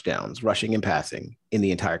total touchdowns, rushing and passing in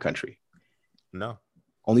the entire country? No.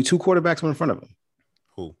 Only 2 quarterbacks were in front of him.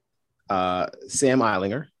 Who? Sam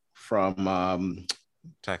Eilinger from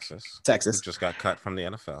Texas, who Texas, just got cut from the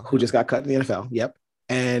NFL. who just got cut in the NFL. Yep.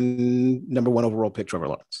 And number 1 overall pick, Trevor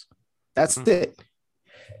Lawrence. That's it.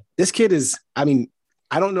 This kid is, I mean,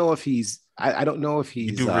 I don't know if he's. I don't know if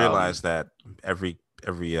he's. You do realize that every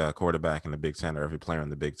quarterback in the Big 10 or every player in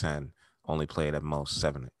the Big 10 only played at most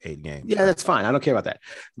 7, 8 games. Yeah, that's fine. I don't care about that.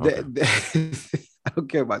 Okay. I don't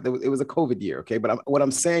care about that. It was a COVID year, okay. But what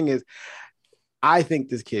I'm saying is, I think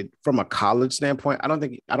this kid, from a college standpoint, I don't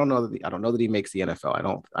know that he makes the NFL. I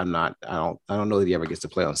don't know that he ever gets to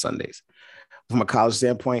play on Sundays. From a college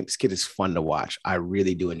standpoint, this kid is fun to watch. I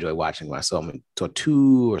really do enjoy watching him. I saw him to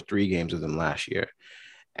 2 or 3 games with him last year,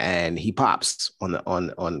 and he pops on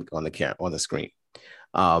the screen.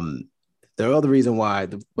 There are other reasons why,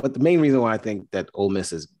 but the main reason why I think that Ole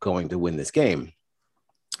Miss is going to win this game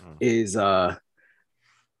is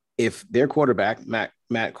if their quarterback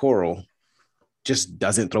Matt Corral just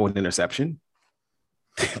doesn't throw an interception,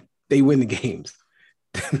 they win the games.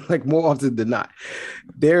 Like more often than not.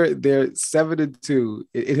 They're 7-2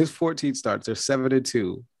 in his 14 starts. They're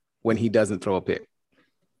 7-2 when he doesn't throw a pick.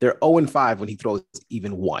 They're 0-5 when he throws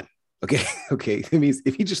even one. Okay. It means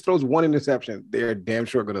if he just throws one interception, they're damn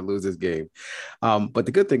sure going to lose this game. But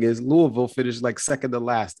the good thing is Louisville finished like second to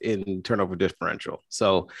last in turnover differential.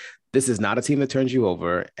 So this is not a team that turns you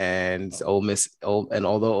over. And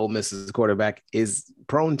although Ole Miss's quarterback is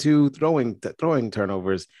prone to throwing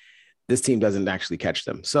turnovers, this team doesn't actually catch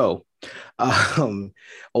them. So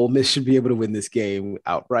Ole Miss should be able to win this game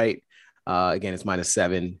outright. Again, it's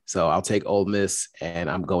 -7. So I'll take Ole Miss, and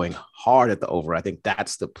I'm going hard at the over. I think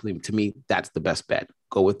that's to me, that's the best bet.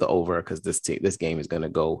 Go with the over, because this game is going to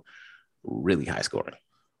go really high scoring.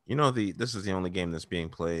 This is the only game that's being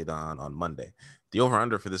played on Monday. The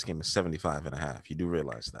over-under for this game is 75.5. You do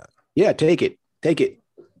realize that? Yeah, take it.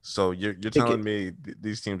 So you're telling me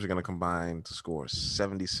these teams are going to combine to score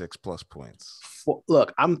 76 plus points?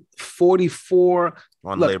 Look, I'm 44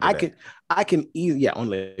 on Labor Day. I can on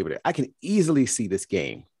Labor Day. I can easily see this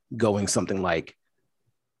game going something like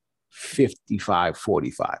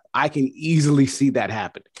 55-45. I can easily see that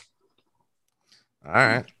happening. All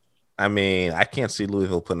right. I mean, I can't see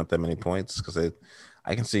Louisville putting up that many points because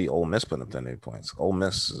I can see Ole Miss putting up that many points. Ole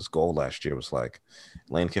Miss's goal last year was like,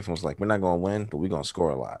 Lane Kiffin was like, we're not going to win, but we're going to score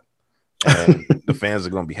a lot. And the fans are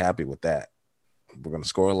going to be happy with that. We're going to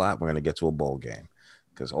score a lot. We're going to get to a bowl game,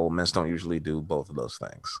 because Ole Miss don't usually do both of those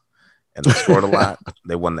things. And they scored a lot.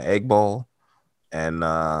 They won the Egg Bowl. And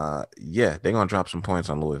they're going to drop some points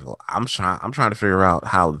on Louisville. I'm trying to figure out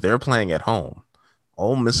how they're playing at home.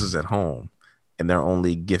 Ole Miss is at home, and they're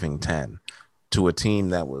only giving 10 to a team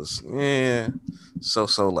that was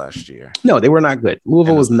so last year. No, they were not good.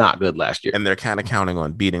 Louisville was not good last year. And they're kind of counting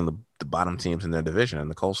on beating the bottom teams in their division in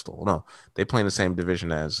the Coastal. No, they play in the same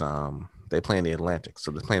division as they play in the Atlantic.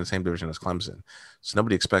 So they're playing the same division as Clemson. So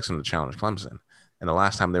nobody expects them to challenge Clemson. And the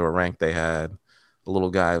last time they were ranked, they had a little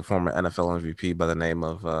guy, former NFL MVP by the name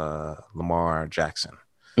of Lamar Jackson.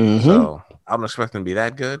 Mm-hmm. So I don't expect them to be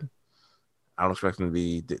that good. I don't expect them to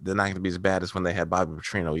be – they're not going to be as bad as when they had Bobby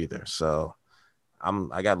Petrino either. So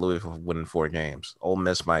I got Louisville winning 4 games. Ole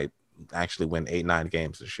Miss might actually win 8-9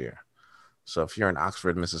 games this year. So if you're in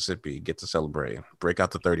Oxford, Mississippi, get to celebrate. Break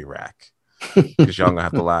out the 30 rack, because y'all gonna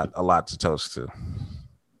have a lot to toast to.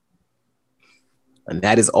 And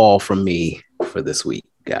that is all from me for this week,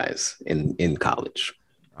 guys, in college.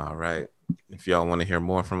 All right. If y'all want to hear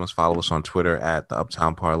more from us, follow us on Twitter at the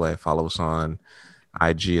Uptown Parlay. Follow us on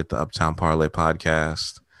IG at the Uptown Parlay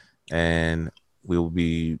Podcast, and we will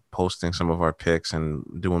be posting some of our picks and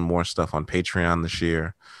doing more stuff on Patreon this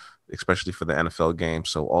year, especially for the NFL games.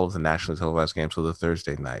 So all of the nationally televised games, so the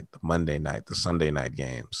Thursday night, the Monday night, the Sunday night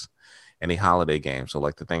games, any holiday games, so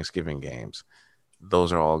like the Thanksgiving games,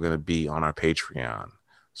 those are all going to be on our Patreon.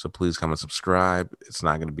 So please come and subscribe. It's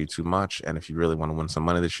not going to be too much. And if you really want to win some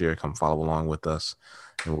money this year, come follow along with us.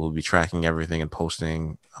 And we'll be tracking everything and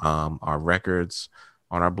posting our records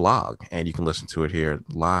on our blog. And you can listen to it here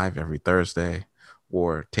live every Thursday,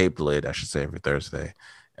 or tape delayed, I should say, every Thursday.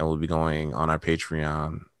 And we'll be going on our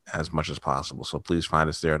Patreon as much as possible. So please find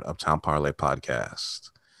us there at Uptown Parlay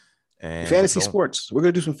Podcast. And fantasy sports. We're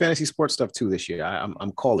going to do some fantasy sports stuff too this year.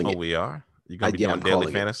 I'm calling it. Oh, we are? You're going to be doing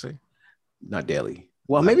daily fantasy? Not daily.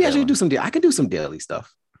 Well, maybe I should do some. I could do some daily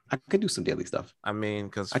stuff. I mean,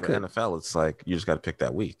 because for NFL, it's like you just got to pick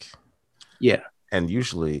that week. Yeah. And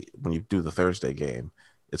usually when you do the Thursday game,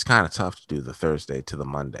 it's kind of tough to do the Thursday to the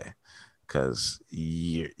Monday, because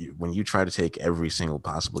when you try to take every single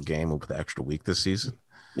possible game over the extra week this season.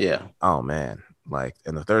 Yeah. Oh, man. Like,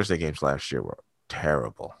 and the Thursday games last year were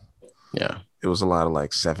terrible. Yeah. It was a lot of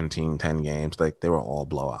like 17-10 games. Like they were all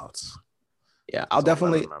blowouts. Yeah. That's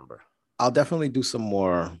all I remember. I'll definitely do some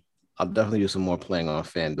more. I'll definitely do some more playing on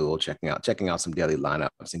FanDuel, checking out some daily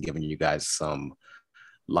lineups and giving you guys some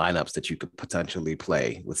lineups that you could potentially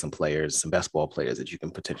play with some players, some best ball players that you can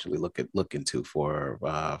potentially look into for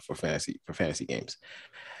fantasy games.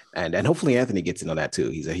 And hopefully Anthony gets in on that too.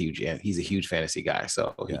 He's a huge fantasy guy,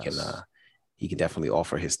 so Yes. he can definitely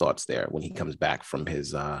offer his thoughts there when he comes back from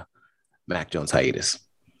his Mac Jones hiatus.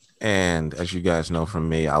 And as you guys know from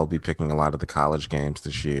me, I'll be picking a lot of the college games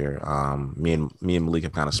this year. Me and Malik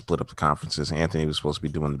have kind of split up the conferences. Anthony was supposed to be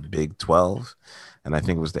doing the Big 12, and I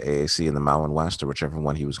think it was the AAC and the Mountain West, or whichever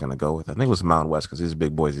one he was going to go with. I think it was the Mountain West because he's a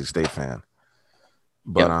big Boise State fan.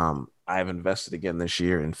 But Yep. I've invested again this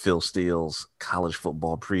year in Phil Steele's college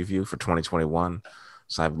football preview for 2021.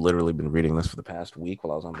 So I've literally been reading this for the past week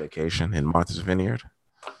while I was on vacation in Martha's Vineyard.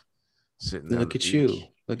 Sitting there. Look at you.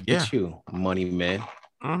 Look at you, money man.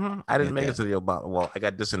 I didn't make it to the Obama. Well, I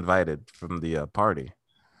got disinvited from the party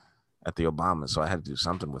at the Obama, so I had to do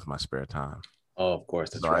something with my spare time. Oh, of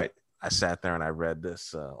course, that's right. I sat there and I read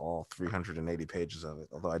this, all 380 pages of it,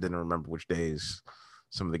 although I didn't remember which days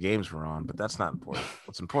some of the games were on, but that's not important.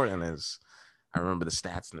 What's important is I remember the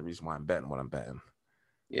stats and the reason why I'm betting what I'm betting.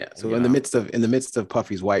 Yeah. So in the midst of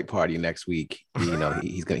Puffy's white party next week,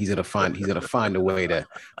 he's gonna find a way to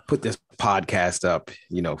put this podcast up,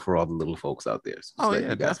 for all the little folks out there.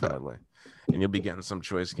 So definitely. And you'll be getting some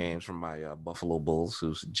choice games from my Buffalo Bulls,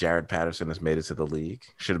 whose Jared Patterson has made it to the league.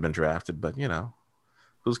 Should have been drafted, but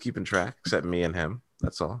who's keeping track except me and him?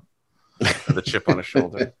 That's all. The chip on his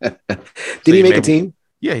shoulder. Did he make a team?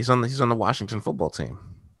 Yeah, he's on the Washington football team.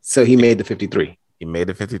 So he made the 53. He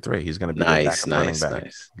made it 53. He's going to be nice.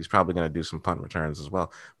 He's probably going to do some punt returns as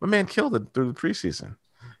well. My man killed it through the preseason.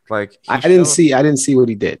 Like I didn't see what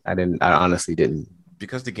he did. I honestly didn't.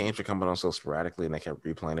 Because the games were coming on so sporadically and they kept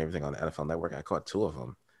replaying everything on the NFL Network, I caught 2 of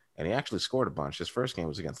them. And he actually scored a bunch. His first game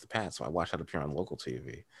was against the Pats, so I watched that appear on local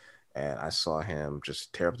TV. And I saw him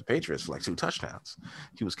just tear up the Patriots for like 2 touchdowns.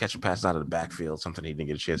 He was catching passes out of the backfield, something he didn't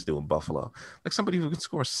get a chance to do in Buffalo. Like somebody who could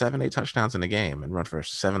score 7-8 touchdowns in a game and run for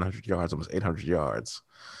 700 yards, almost 800 yards.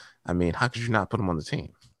 I mean, how could you not put him on the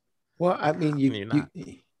team? Well, I mean,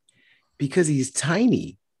 because he's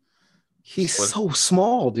tiny. He's so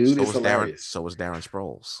small, dude. So is Darren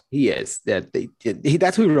Sproles. He is.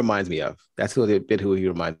 That's who he reminds me of. That's who he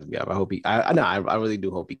reminds me of. I hope I really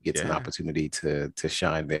do hope he gets an opportunity to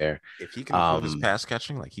shine there. If he can improve his pass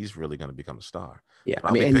catching, like he's really going to become a star. Yeah,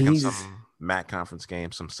 I'll be picking some MAC conference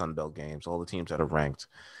games, some Sun Belt games, all the teams that are ranked.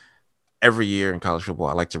 Every year in college football,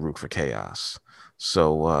 I like to root for chaos.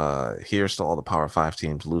 So here's to all the Power 5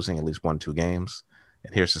 teams losing at least 1-2 games.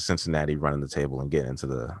 And here's to Cincinnati running the table and get into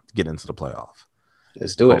the playoff.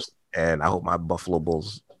 Let's do it. And I hope my Buffalo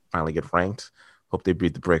Bulls finally get ranked. Hope they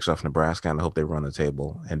beat the brakes off Nebraska, and I hope they run the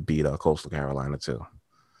table and beat Coastal Carolina too.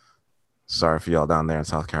 Sorry for y'all down there in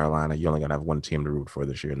South Carolina. You're only gonna have one team to root for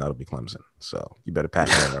this year, and that'll be Clemson. So you better pack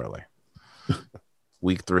it in early.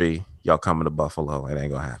 Week 3, y'all coming to Buffalo. It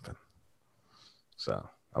ain't gonna happen. So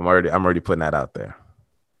I'm already putting that out there.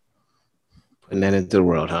 Putting that into the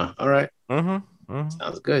world, huh? All right.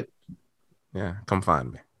 Sounds good. Yeah, come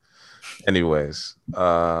find me. Anyways,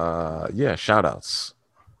 shout outs.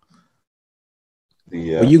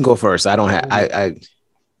 Well, you can go first. I don't have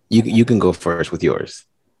you can go first with yours.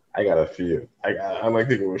 I got a few. I'd like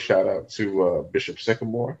to give a shout out to Bishop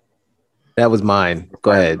Sycamore. That was mine.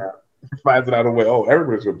 Go ahead. Finding out a way. Oh,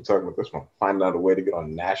 everybody's going to be talking about this one. Finding out a way to get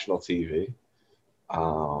on national TV.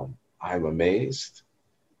 I'm amazed.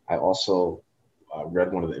 I also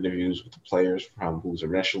read one of the interviews with the players who was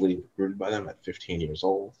initially recruited by them at 15 years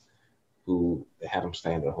old, who they had him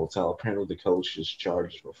staying at a hotel. Apparently, the coach is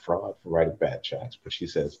charged with fraud for writing bad checks, but she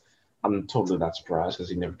says, I'm totally not surprised because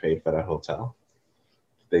he never paid for that hotel.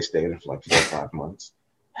 They stayed there for like 4 or 5 months.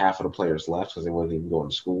 Half of the players left because they wasn't even going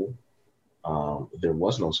to school. There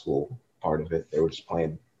was no school part of it. They were just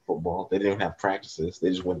playing football. They didn't even have practices. They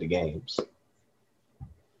just went to games.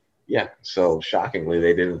 Yeah, so shockingly,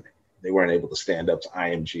 they weren't able to stand up to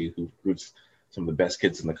IMG, who recruits some of the best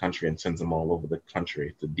kids in the country and sends them all over the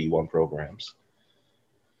country to D1 programs.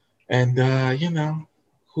 And,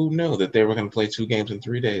 who knew that they were going to play 2 games in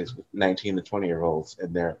 3 days with 19 to 20-year-olds,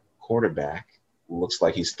 and their quarterback looks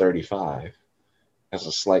like he's 35, has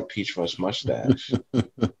a slight peach fuzz mustache,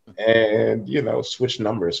 and, switch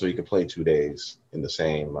numbers so he could play 2 days in the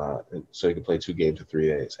same, so he could play 2 games in 3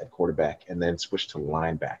 days at quarterback, and then switch to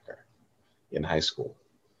linebacker in high school.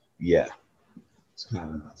 Yeah, it's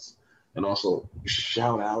kind of nuts. And also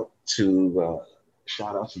shout out to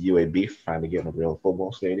UAB for finally getting a real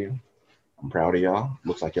football stadium. I'm proud of y'all.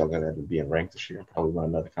 Looks like y'all gonna end up being ranked this year. Probably win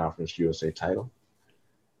another Conference USA title.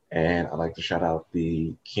 And I'd like to shout out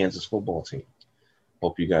the Kansas football team.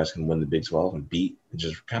 Hope you guys can win the Big 12 and beat and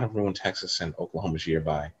just kind of ruin Texas and Oklahoma's year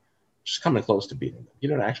by just coming close to beating them. You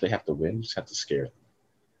don't actually have to win, you just have to scare them.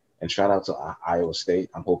 And shout out to Iowa State.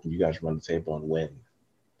 I'm hoping you guys run the table and win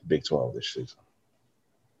the Big 12 this season.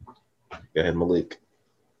 Go ahead, Malik.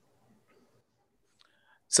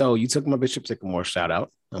 So you took my Bishop Sycamore shout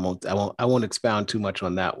out. I won't expound too much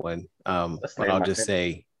on that one. But I'll just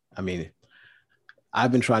say, I mean,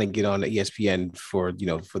 I've been trying to get on ESPN for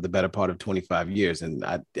the better part of 25 years. And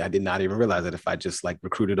I did not even realize that if I just like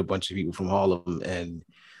recruited a bunch of people from Harlem and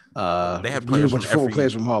they had players from football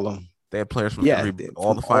players from Harlem. They had players from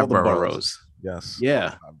all the five boroughs. Yes.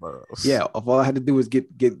 Yeah. Boroughs. Yeah. All I had to do was get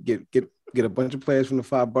a bunch of players from the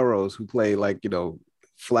five boroughs who play like,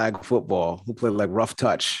 flag football, who play like rough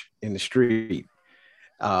touch in the street.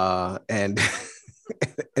 And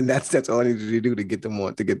and that's all I needed to do to get them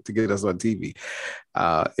on to get us on TV.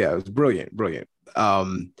 It was brilliant.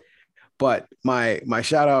 But my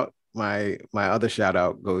shout out, my other shout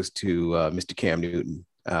out goes to Mr. Cam Newton.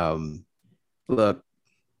 Look,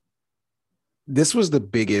 this was the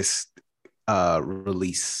biggest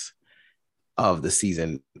release of this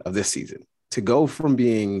season, to go from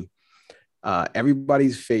being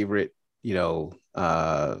everybody's favorite,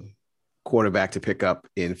 quarterback to pick up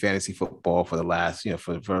in fantasy football for the last,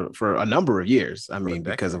 for a number of years. I mean,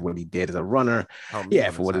 because of what he did as a runner. For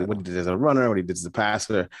what he did as a runner, what he did as a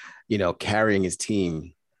passer, carrying his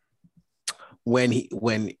team. When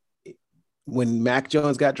Mac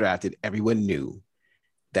Jones got drafted, everyone knew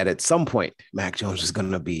that at some point Mac Jones was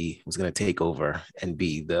going to take over and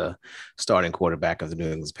be the starting quarterback of the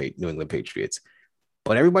New England Patriots.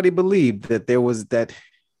 But everybody believed that there was that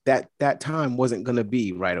time wasn't going to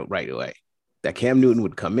be right away. That Cam Newton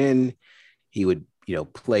would come in, he would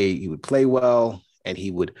play well, and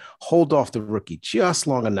he would hold off the rookie just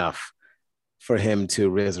long enough for him to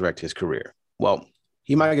resurrect his career. Well,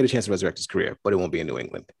 he might get a chance to resurrect his career, but it won't be in New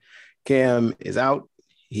England. Cam is out.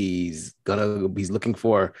 He's looking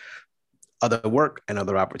for other work and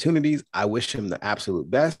other opportunities. I wish him the absolute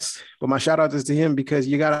best, but my shout out is to him because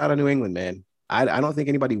you got out of New England, man. I don't think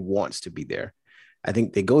anybody wants to be there. I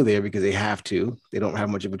think they go there because they have to. They don't have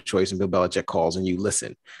much of a choice, and Bill Belichick calls and you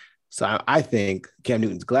listen. So I think Cam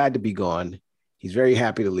Newton's glad to be gone. He's very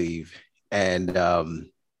happy to leave. And I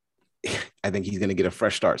think he's going to get a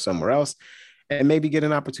fresh start somewhere else and maybe get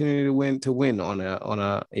an opportunity to win on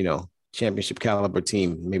a championship caliber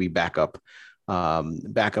team, maybe back up a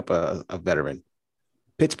veteran.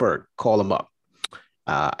 Pittsburgh, call him up.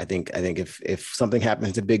 I think if something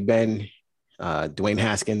happens to Big Ben, Dwayne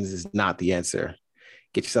Haskins is not the answer.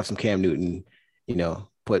 Get yourself some Cam Newton,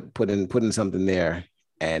 put in something there.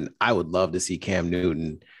 And I would love to see Cam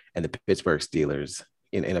Newton and the Pittsburgh Steelers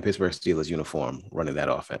in a Pittsburgh Steelers uniform running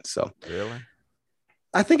that offense. So really,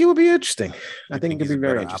 I think it would be interesting. I think it could be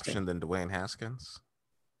very interesting. Option than Dwayne Haskins.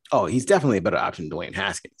 Oh, he's definitely a better option than Dwayne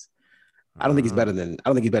Haskins. I don't think he's better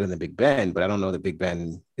than Big Ben, but I don't know that Big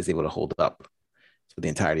Ben is able to hold up for the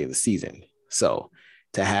entirety of the season. So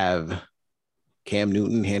to have Cam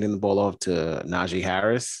Newton handing the ball off to Najee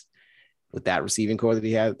Harris with that receiving core that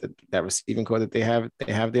he had, that receiving core that they have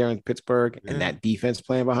there in Pittsburgh, and that defense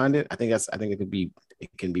playing behind it, I think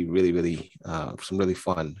it can be really, really some really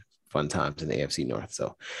fun times in the AFC North.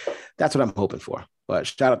 So that's what I'm hoping for. But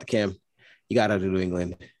shout out to Cam. You got out of New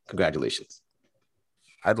England. Congratulations.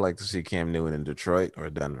 I'd like to see Cam Newton in Detroit or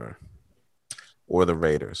Denver or the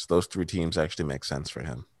Raiders. Those three teams actually make sense for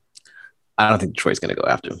him. I don't think Detroit's going to go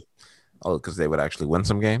after him. Oh, because they would actually win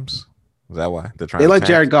some games? Is that why? They like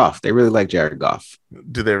Jared Goff. They really like Jared Goff.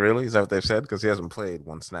 Do they really? Is that what they've said? Because he hasn't played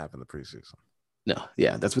one snap in the preseason. No,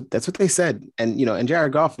 yeah, that's what they said. And and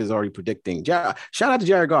Jared Goff is already predicting. Shout out to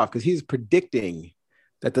Jared Goff because he's predicting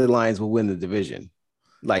that the Lions will win the division.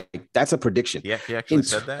 Like that's a prediction. Yeah, he actually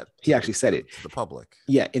said that. He actually said it to the public.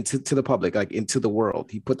 Yeah, to the public, like into the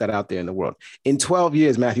world. He put that out there in the world. In 12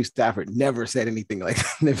 years, Matthew Stafford never said anything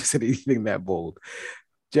that bold.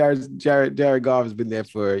 Jared Goff has been there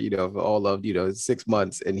for for all of 6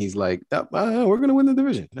 months, and he's like, we're gonna win the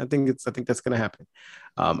division. I think that's gonna happen.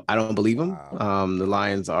 I don't believe him. Wow. The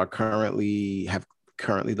Lions are currently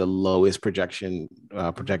the lowest projected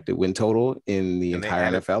win total in the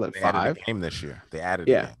entire NFL at 5. Added a game this year. They added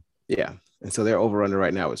yeah. And so their over under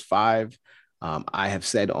right now is 5. I have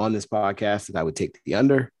said on this podcast that I would take the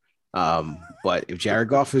under. But if Jared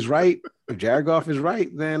Goff is right,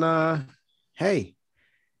 then hey,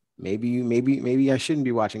 maybe I shouldn't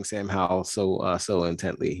be watching Sam Howell so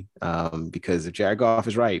intently. Because if Jared Goff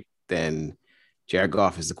is right, then Jared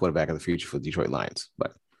Goff is the quarterback of the future for the Detroit Lions.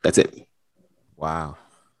 But that's it. Wow.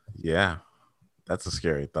 Yeah. That's a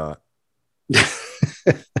scary thought.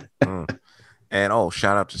 And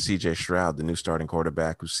shout out to CJ Stroud, the new starting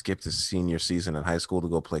quarterback who skipped his senior season in high school to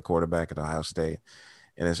go play quarterback at Ohio State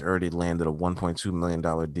and has already landed a $1.2 million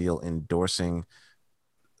deal endorsing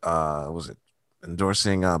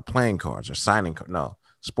playing cards or signing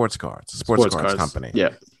sports cards, sports cards company.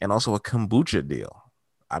 Yeah. And also a kombucha deal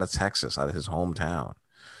out of Texas, out of his hometown.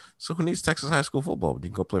 So who needs Texas high school football? You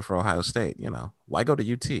can go play for Ohio State, Why go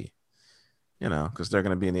to UT? Because they're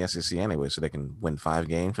going to be in the SEC anyway, so they can win 5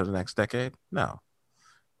 games for the next decade. No.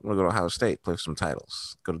 I'm going to go to Ohio State, play for some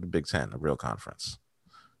titles, go to the Big 10, a real conference.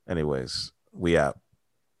 Anyways, we out.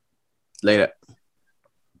 Later.